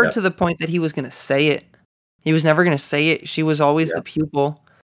never to the point that he was going to say it. He was never going to say it. She was always the pupil.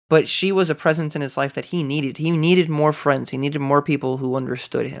 But she was a presence in his life that he needed. He needed more friends. He needed more people who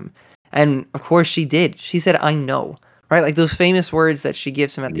understood him. And, of course, she did. She said, "I know." Right? Like those famous words that she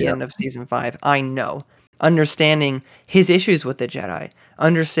gives him at the end of season 5. I know. Understanding his issues with the Jedi.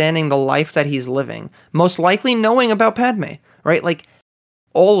 Understanding the life that he's living. Most likely knowing about Padme. Right? Like,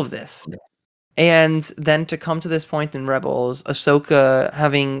 all of this. And then to come to this point in Rebels, Ahsoka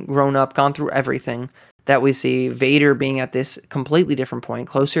having grown up, gone through everything that we see, Vader being at this completely different point,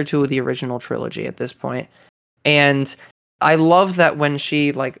 closer to the original trilogy at this point. And I love that when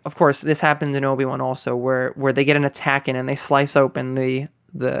she, like, of course, this happened in Obi-Wan also, where they get an attack in and they slice open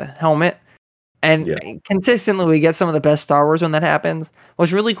the helmet. And Yeah. consistently, we get some of the best Star Wars when that happens.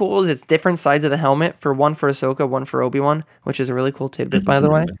 What's really cool is it's different sides of the helmet. One for Ahsoka, one for Obi-Wan, which is a really cool tidbit, by the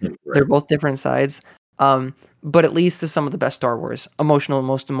way. Right. They're both different sides. But it leads to some of the best Star Wars, most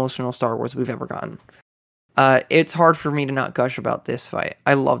emotional Star Wars we've ever gotten. It's hard for me to not gush about this fight.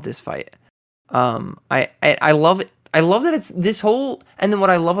 I love this fight. I love it. I love that it's this whole, and then what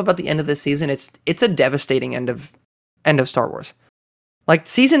I love about the end of this season, it's a devastating end of Star Wars. Like,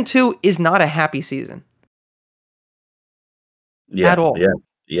 season 2 is not a happy season. Yeah. At all.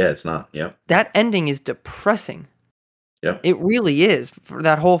 Yeah, it's not. Yeah. That ending is depressing. Yeah. It really is. For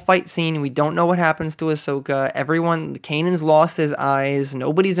that whole fight scene, we don't know what happens to Ahsoka. Kanan's lost his eyes.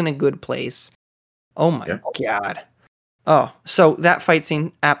 Nobody's in a good place. Oh my God. Oh, so that fight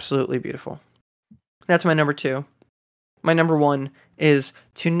scene, absolutely beautiful. That's my number 2. My number 1 is,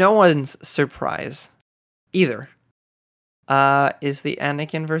 to no one's surprise, either, is the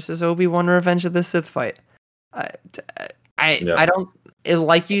Anakin versus Obi-Wan Revenge of the Sith fight. I don't,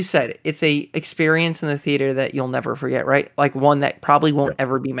 like you said, it's a experience in the theater that you'll never forget, right? Like one that probably won't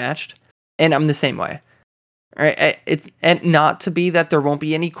ever be matched. And I'm the same way. Right? It's, and not to be that there won't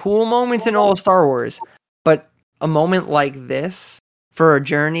be any cool moments in all of Star Wars, but a moment like this for a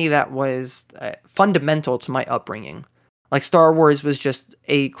journey that was fundamental to my upbringing. Like, Star Wars was just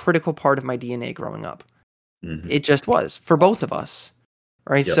a critical part of my DNA growing up. Mm-hmm. It just was for both of us,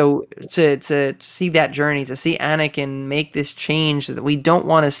 right? Yep. So to see that journey, to see Anakin make this change that we don't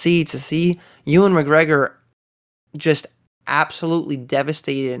want to see Ewan McGregor just absolutely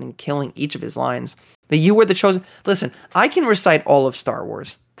devastated and killing each of his lines. But you were the chosen. Listen, I can recite all of Star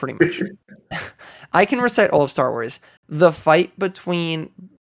Wars pretty much. I can recite all of Star Wars. The fight between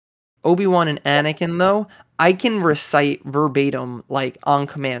Obi-Wan and Anakin, though, I can recite verbatim, like, on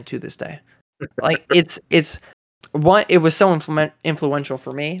command to this day. Like, it was so influential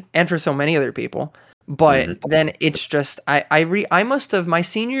for me and for so many other people. But then it's just, I must have, my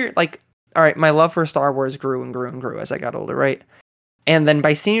senior, like, all right, my love for Star Wars grew and grew and grew as I got older, right? And then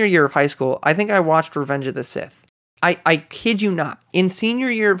by senior year of high school, I think I watched Revenge of the Sith. I kid you not, in senior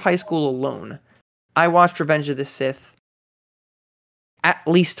year of high school alone, I watched Revenge of the Sith at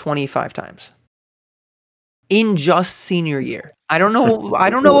least 25 times. In just senior year. I don't know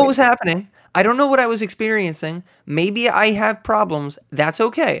what was happening. I don't know what I was experiencing. Maybe I have problems. That's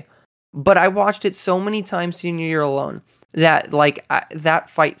okay. But I watched it so many times senior year alone that, like, that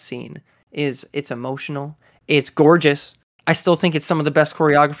fight scene it's emotional. It's gorgeous. I still think it's some of the best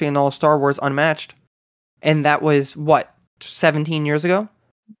choreography in all of Star Wars, unmatched. And that was, 17 years ago?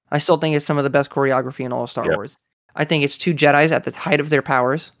 I still think it's some of the best choreography in all of Star Wars. I think it's two Jedis at the height of their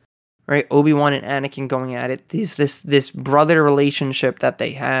powers, right? Obi-Wan and Anakin going at it. This brother relationship that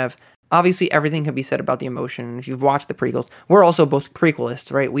they have. Obviously, everything can be said about the emotion. If you've watched the prequels, we're also both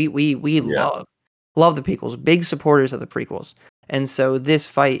prequelists, right? We love the prequels, big supporters of the prequels. And so this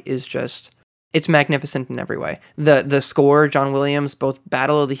fight is just, it's magnificent in every way. The score, John Williams, both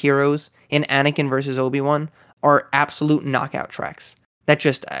Battle of the Heroes and Anakin versus Obi-Wan are absolute knockout tracks that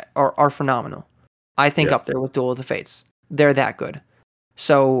just are phenomenal. I think up there with Duel of the Fates. They're that good.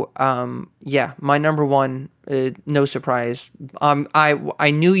 So, my number 1, no surprise.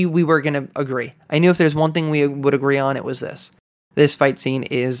 I knew we were going to agree. I knew if there's one thing we would agree on, it was this. This fight scene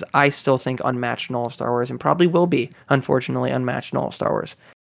is, I still think, unmatched in all of Star Wars, and probably will be, unfortunately, unmatched in all of Star Wars.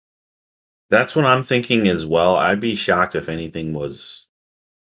 That's what I'm thinking as well. I'd be shocked if anything was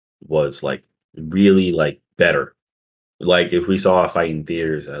like really like better. Like, if we saw a fight in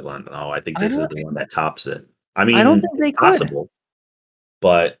theaters, I think this is the one that tops it. I mean, I don't think they could. Possible,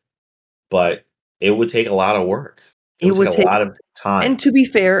 but it would take a lot of work. It would take a lot of time. And to be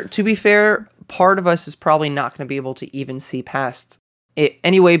fair, part of us is probably not going to be able to even see past it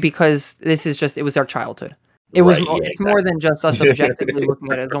anyway, because it was our childhood. It's more than just us objectively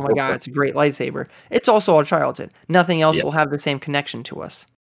looking at it. Oh my God, it's a great lightsaber. It's also our childhood. Nothing else will have the same connection to us.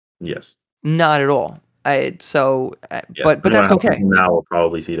 Yes. Not at all. But that's okay. Now we'll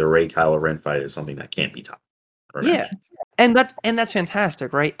probably see the Rey Kylo Ren fight as something that can't be topped. Yeah. And that's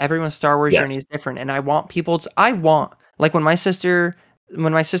fantastic, right? Everyone's Star Wars journey is different, and I want people to. Like, when my sister, and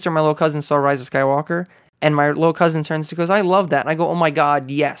my little cousin saw Rise of Skywalker, and my little cousin turns to goes, "I love that," and I go, "Oh my God,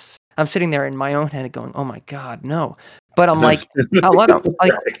 yes!" I'm sitting there in my own head going, "Oh my God, no!" But I'm like,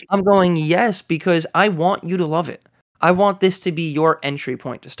 I'm going, yes, because I want you to love it. I want this to be your entry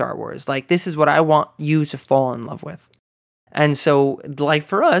point to Star Wars. Like, this is what I want you to fall in love with. And so, like,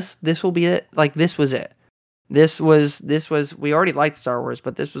 for us, this will be it. Like, this was it. This was we already liked Star Wars,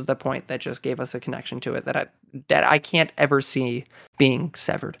 but this was the point that just gave us a connection to it that I can't ever see being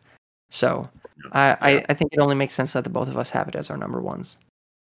severed. So Yeah. I think it only makes sense that the both of us have it as our number ones.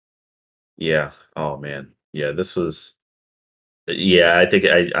 Yeah. Oh man. Yeah. This was. Yeah. I think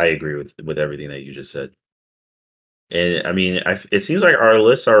I agree with everything that you just said. And I mean, it seems like our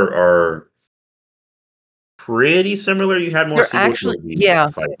lists are pretty similar. You had more They're sequel actually trilogy yeah,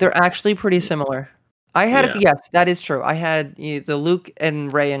 fight. they're actually pretty similar. I had Yeah. yes, that is true. I had the Luke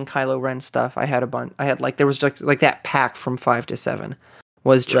and Ray and Kylo Ren stuff. I had a bunch. I had like there was just like that pack from 5 to 7 Right.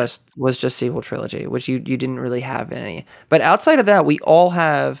 was just sequel trilogy, which you didn't really have any. But outside of that, we all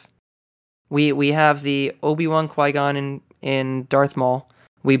have we have the Obi-Wan, Qui-Gon and Darth Maul.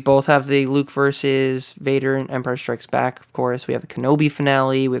 We both have the Luke versus Vader and Empire Strikes Back, of course. We have the Kenobi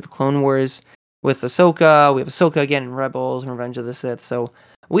finale, we have the Clone Wars with Ahsoka, we have Ahsoka again in Rebels and Revenge of the Sith. So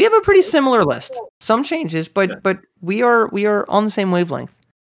we have a pretty similar list. Some changes, Yeah. but we are on the same wavelength.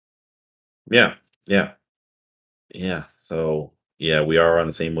 Yeah. Yeah. Yeah. So yeah, we are on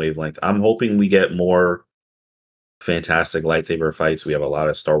the same wavelength. I'm hoping we get more fantastic lightsaber fights. We have a lot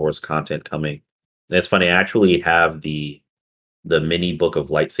of Star Wars content coming. And it's funny, I actually have the mini book of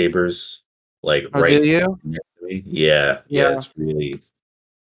lightsabers like Oh, do right you? next to me. Yeah, yeah, Yeah,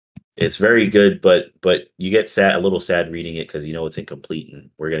 it's very good, but you get sad a little sad reading it because you know it's incomplete and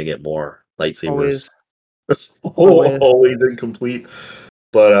we're gonna get more lightsabers. always, always. Always incomplete.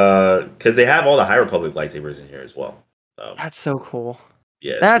 But because they have all the High Republic lightsabers in here as well. Um, That's so cool.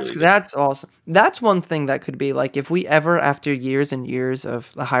 yeah, it's That's really good. that's awesome. That's one thing that could be like if we ever, after years and years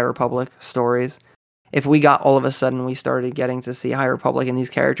of the High Republic stories, if we got all of a sudden we started getting to see High Republic and these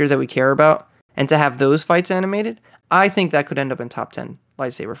characters that we care about, and to have those fights animated, I think that could end up in top 10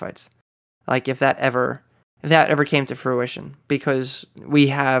 lightsaber fights. Like if that ever came to fruition, because we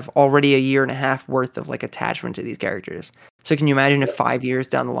have already a year and a half worth of like attachment to these characters. So can you imagine if 5 years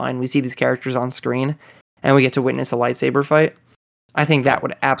down the line we see these characters on screen and we get to witness a lightsaber fight? I think Oh, that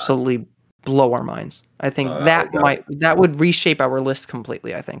would absolutely blow our minds. I think that would that would reshape our list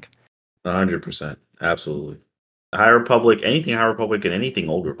completely, I think. 100%. Absolutely. High Republic, anything High Republic and anything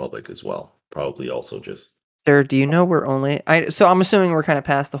Old Republic as well. Probably also just Sir, do you know we're only so I'm assuming we're kind of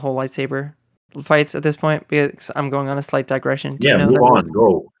past the whole lightsaber fights at this point because I'm going on a slight digression. Do you yeah, know move that we're on.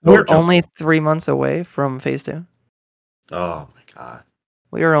 Go we're jump. only 3 months away from phase 2? Oh my god.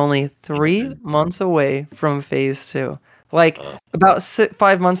 We are only 3 And, months away from phase 2. Like uh, about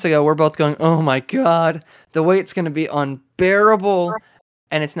 5 months ago, we're both going, "Oh my god, the wait's going to be unbearable."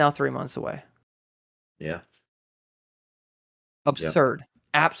 And it's now 3 months away. yeah. Yep. Absurd.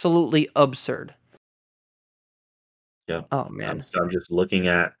 Absolutely absurd. Yep. Oh man. I'm just looking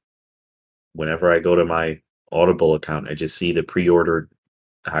at whenever I go to my Audible account, I just see the pre-ordered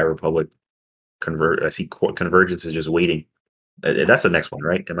High Republic convert. I see Convergence is just waiting. That's the next one,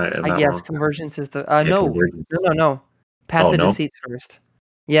 right? Am I I guess wrong? Convergence is the Yeah, no. No, Convergence. no, no. Path Oh of no, Deceit first.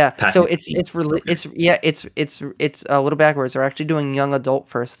 Yeah. Path So of Deceit. Okay. it's a little backwards. They're actually doing young adult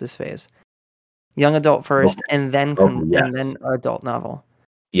first this phase. Young adult first Okay. and then Okay. and Yes. then adult novel.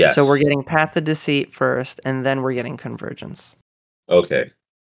 So we're Yes. getting Path of Deceit first and then we're getting Convergence. Okay.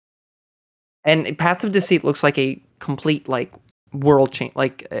 And Path of Deceit looks like a complete like world change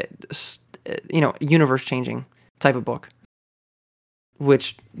like universe changing type of book,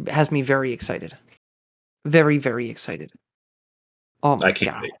 which has me very excited. Very, very excited. Oh I my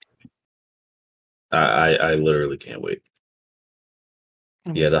can't god. wait. I literally can't wait.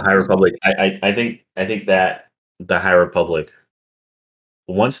 Gonna be Yeah, the so High good. Republic. I think that the High Republic,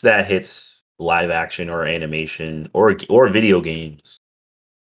 once that hits live action or animation or video games,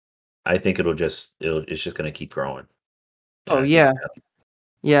 I think it's just gonna keep growing. And Oh I think yeah.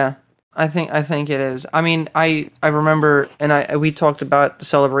 Yeah. I think it is. I mean, I remember and we talked about the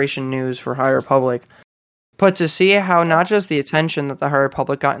celebration news for High Republic. But to see how not just the attention that the High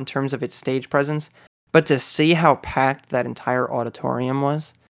Republic got in terms of its stage presence, but to see how packed that entire auditorium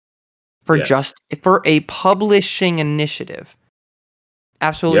was for yes. just for a publishing initiative.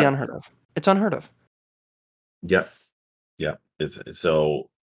 Absolutely Yep. unheard of. It's unheard of. Yep. Yep. It's so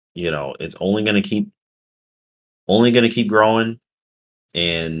it's only gonna keep growing.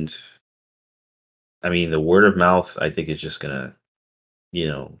 And I mean the word of mouth, I think is just gonna, you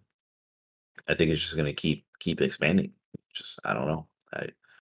know, I think it's just gonna keep expanding. Just I don't know.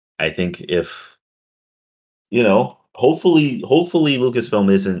 I think if hopefully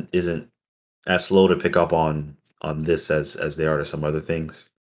Lucasfilm isn't as slow to pick up on this as they are to some other things.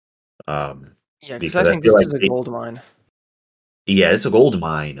 Um, Yeah, because I because I think feel this like is a gold mine. yeah, it's a gold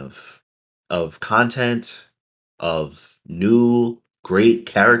mine of content, of new great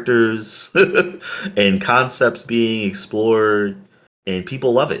characters and concepts being explored, and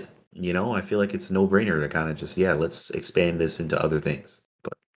people love it. You know, I feel like it's a no-brainer to kind of just yeah, let's expand this into other things.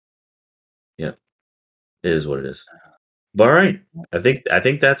 But yeah, it is what it is. But all right, I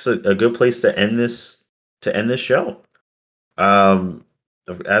think that's a good place to end this show. Um,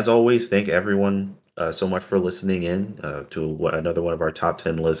 as always, thank everyone so much for listening in to what another one of our top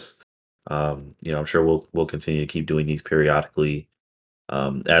 10 lists. I'm sure we'll continue to keep doing these periodically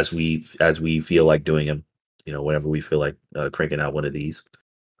as we feel like doing them. Whenever we feel like cranking out one of these.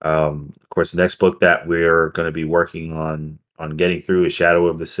 Of course, the next book that we're going to be working on getting through is Shadow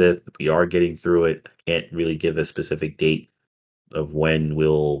of the Sith. We are getting through it. I can't really give a specific date of when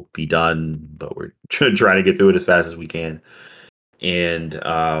we'll be done, but we're trying to get through it as fast as we can. And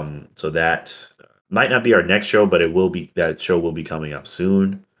so that might not be our next show, but that show will be coming up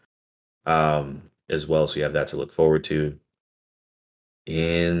soon as well. So you have that to look forward to.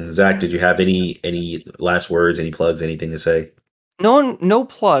 And Zach, did you have any last words, any plugs, anything to say? No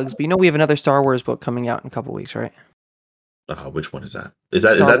plugs, but we have another Star Wars book coming out in a couple weeks, right? Which one is that? Is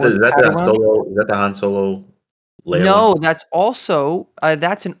that is Star that the Wars is that the Padawan. solo? Is that the Han Solo Leia one? No, that's also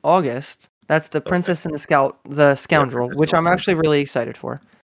that's in August. That's the Okay, Princess and the yeah, Scoundrel, Princess which I'm Leia. actually really excited for.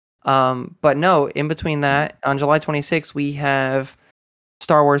 But no, in between that, on July 26th, we have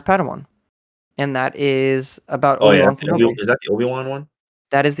Star Wars Padawan, and that is about Oh yeah, Obi-Wan Kenobi. is that the Obi Wan one?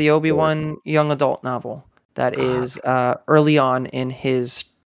 That is the Or, Obi-Wan young adult novel. That ah, is early on in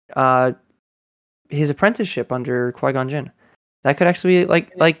uh, his apprenticeship under Qui-Gon Jinn. That could actually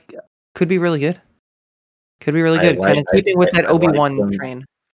be could be really good. Could be really I good. Kind like of keeping with that I like Obi-Wan them. train.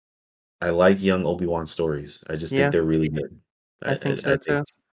 I like young Obi Wan stories. I just think Yeah, they're really good. I think I so think too.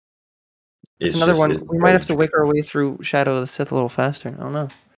 That's it's another just one. it's We might very have to intriguing. wick our way through Shadow of the Sith a little faster. I don't know.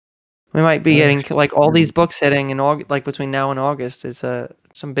 We might be Uh, getting like all these books hitting in August, like between now and August. It's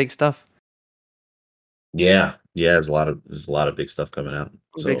some big stuff. Yeah, yeah. There's a lot of big stuff coming out.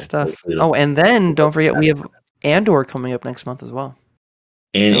 Big So stuff. hopefully, Oh, and then don't forget we have Andor coming up next month as well.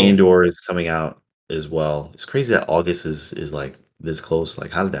 and So Andor is coming out as well. It's crazy that August is like this close.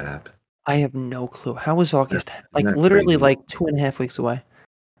 Like, how did that happen? I have no clue. How is That- August Isn't like that literally crazy? like 2.5 weeks away?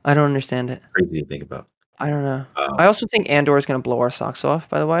 I don't understand it. Crazy to think about. I don't know. Um, I also think Andor is going to blow our socks off,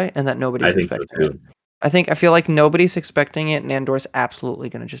 by the way, and that I nobody's think so expecting it. too. I feel like nobody's expecting it, and Andor's absolutely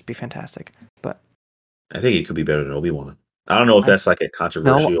going to just be fantastic. But I think it could be better than Obi Wan. I don't know if I that's like a no,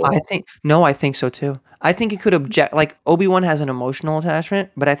 controversial. I think so too. I think it could like Obi-Wan has an emotional attachment,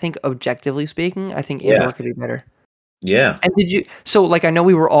 but I think objectively speaking, I think Yeah, Andor could be better. yeah, And like I know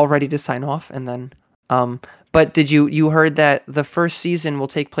we were all ready to sign off and then um but did you heard that the first season will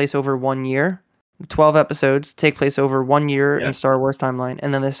take place over 1 year? 12 episodes take place over 1 year yeah. in Star Wars timeline,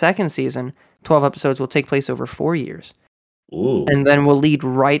 and then the second season, 12 episodes will take place over 4 years. Ooh, And then will lead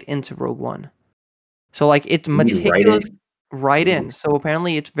right into Rogue One. So like it's we write it. meticulous right Ooh, in. So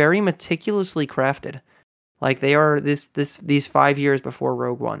apparently it's very meticulously crafted. Like they are these 5 years before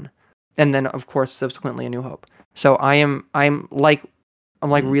Rogue One, and then of course subsequently A New Hope. So I'm like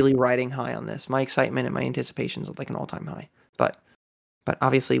mm. really riding high on this. My excitement and my anticipations are like an all time high. But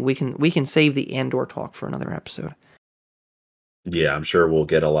obviously we can save the Andor talk for another episode. Yeah, I'm sure we'll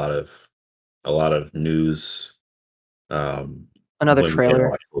get a lot of news Another when we get trailer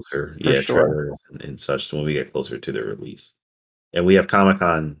much closer. for Yeah, sure. trailers and such when we get closer to the release. And we have Comic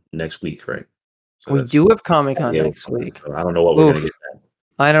Con next week, right? So We that's do have Comic San Con Diego next Comic-Con, week. so I don't know what we're gonna Oof. get then.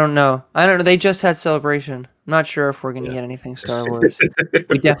 I don't know. I don't know. They just had Celebration. I'm not sure if we're gonna Yeah. get anything Star Wars.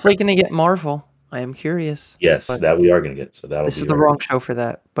 We definitely gonna get Marvel. I am curious, Yes, but that we are gonna get. So that'll this be is the very wrong show for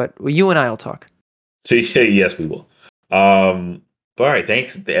that. But you and I'll talk. so yeah, yes, we will. But all right,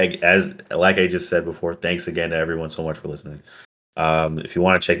 thanks. As like I just said before, thanks again to everyone so much for listening. If you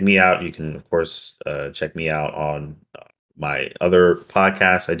want to check me out, you can of course check me out on my other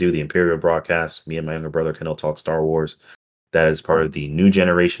podcast. I do the Imperial Broadcast. Me and my younger brother Kendall talk Star Wars. That is part of the New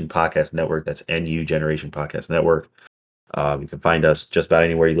Generation Podcast Network. That's NU Generation Podcast Network. You can find us just about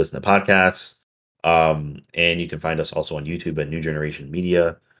anywhere you listen to podcasts. And you can find us also on YouTube at New Generation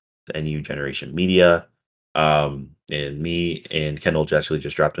Media, NU Generation Media. And me and Kendall actually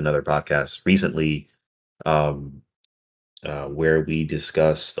just dropped another podcast recently um, where we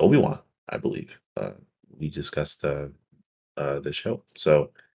discussed Obi-Wan, I believe. We discussed the show.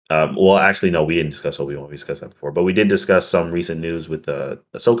 So, well, actually, no, we didn't discuss Obi-Wan. We discussed that before. But we did discuss some recent news with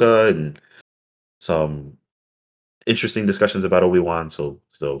Ahsoka and some interesting discussions about Obi-Wan. So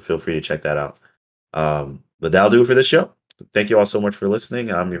feel free to check that out. But that'll do it for this show. Thank you all so much for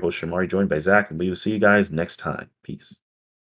listening. I'm your host Shamari, joined by Zach, and we will see you guys next time. Peace.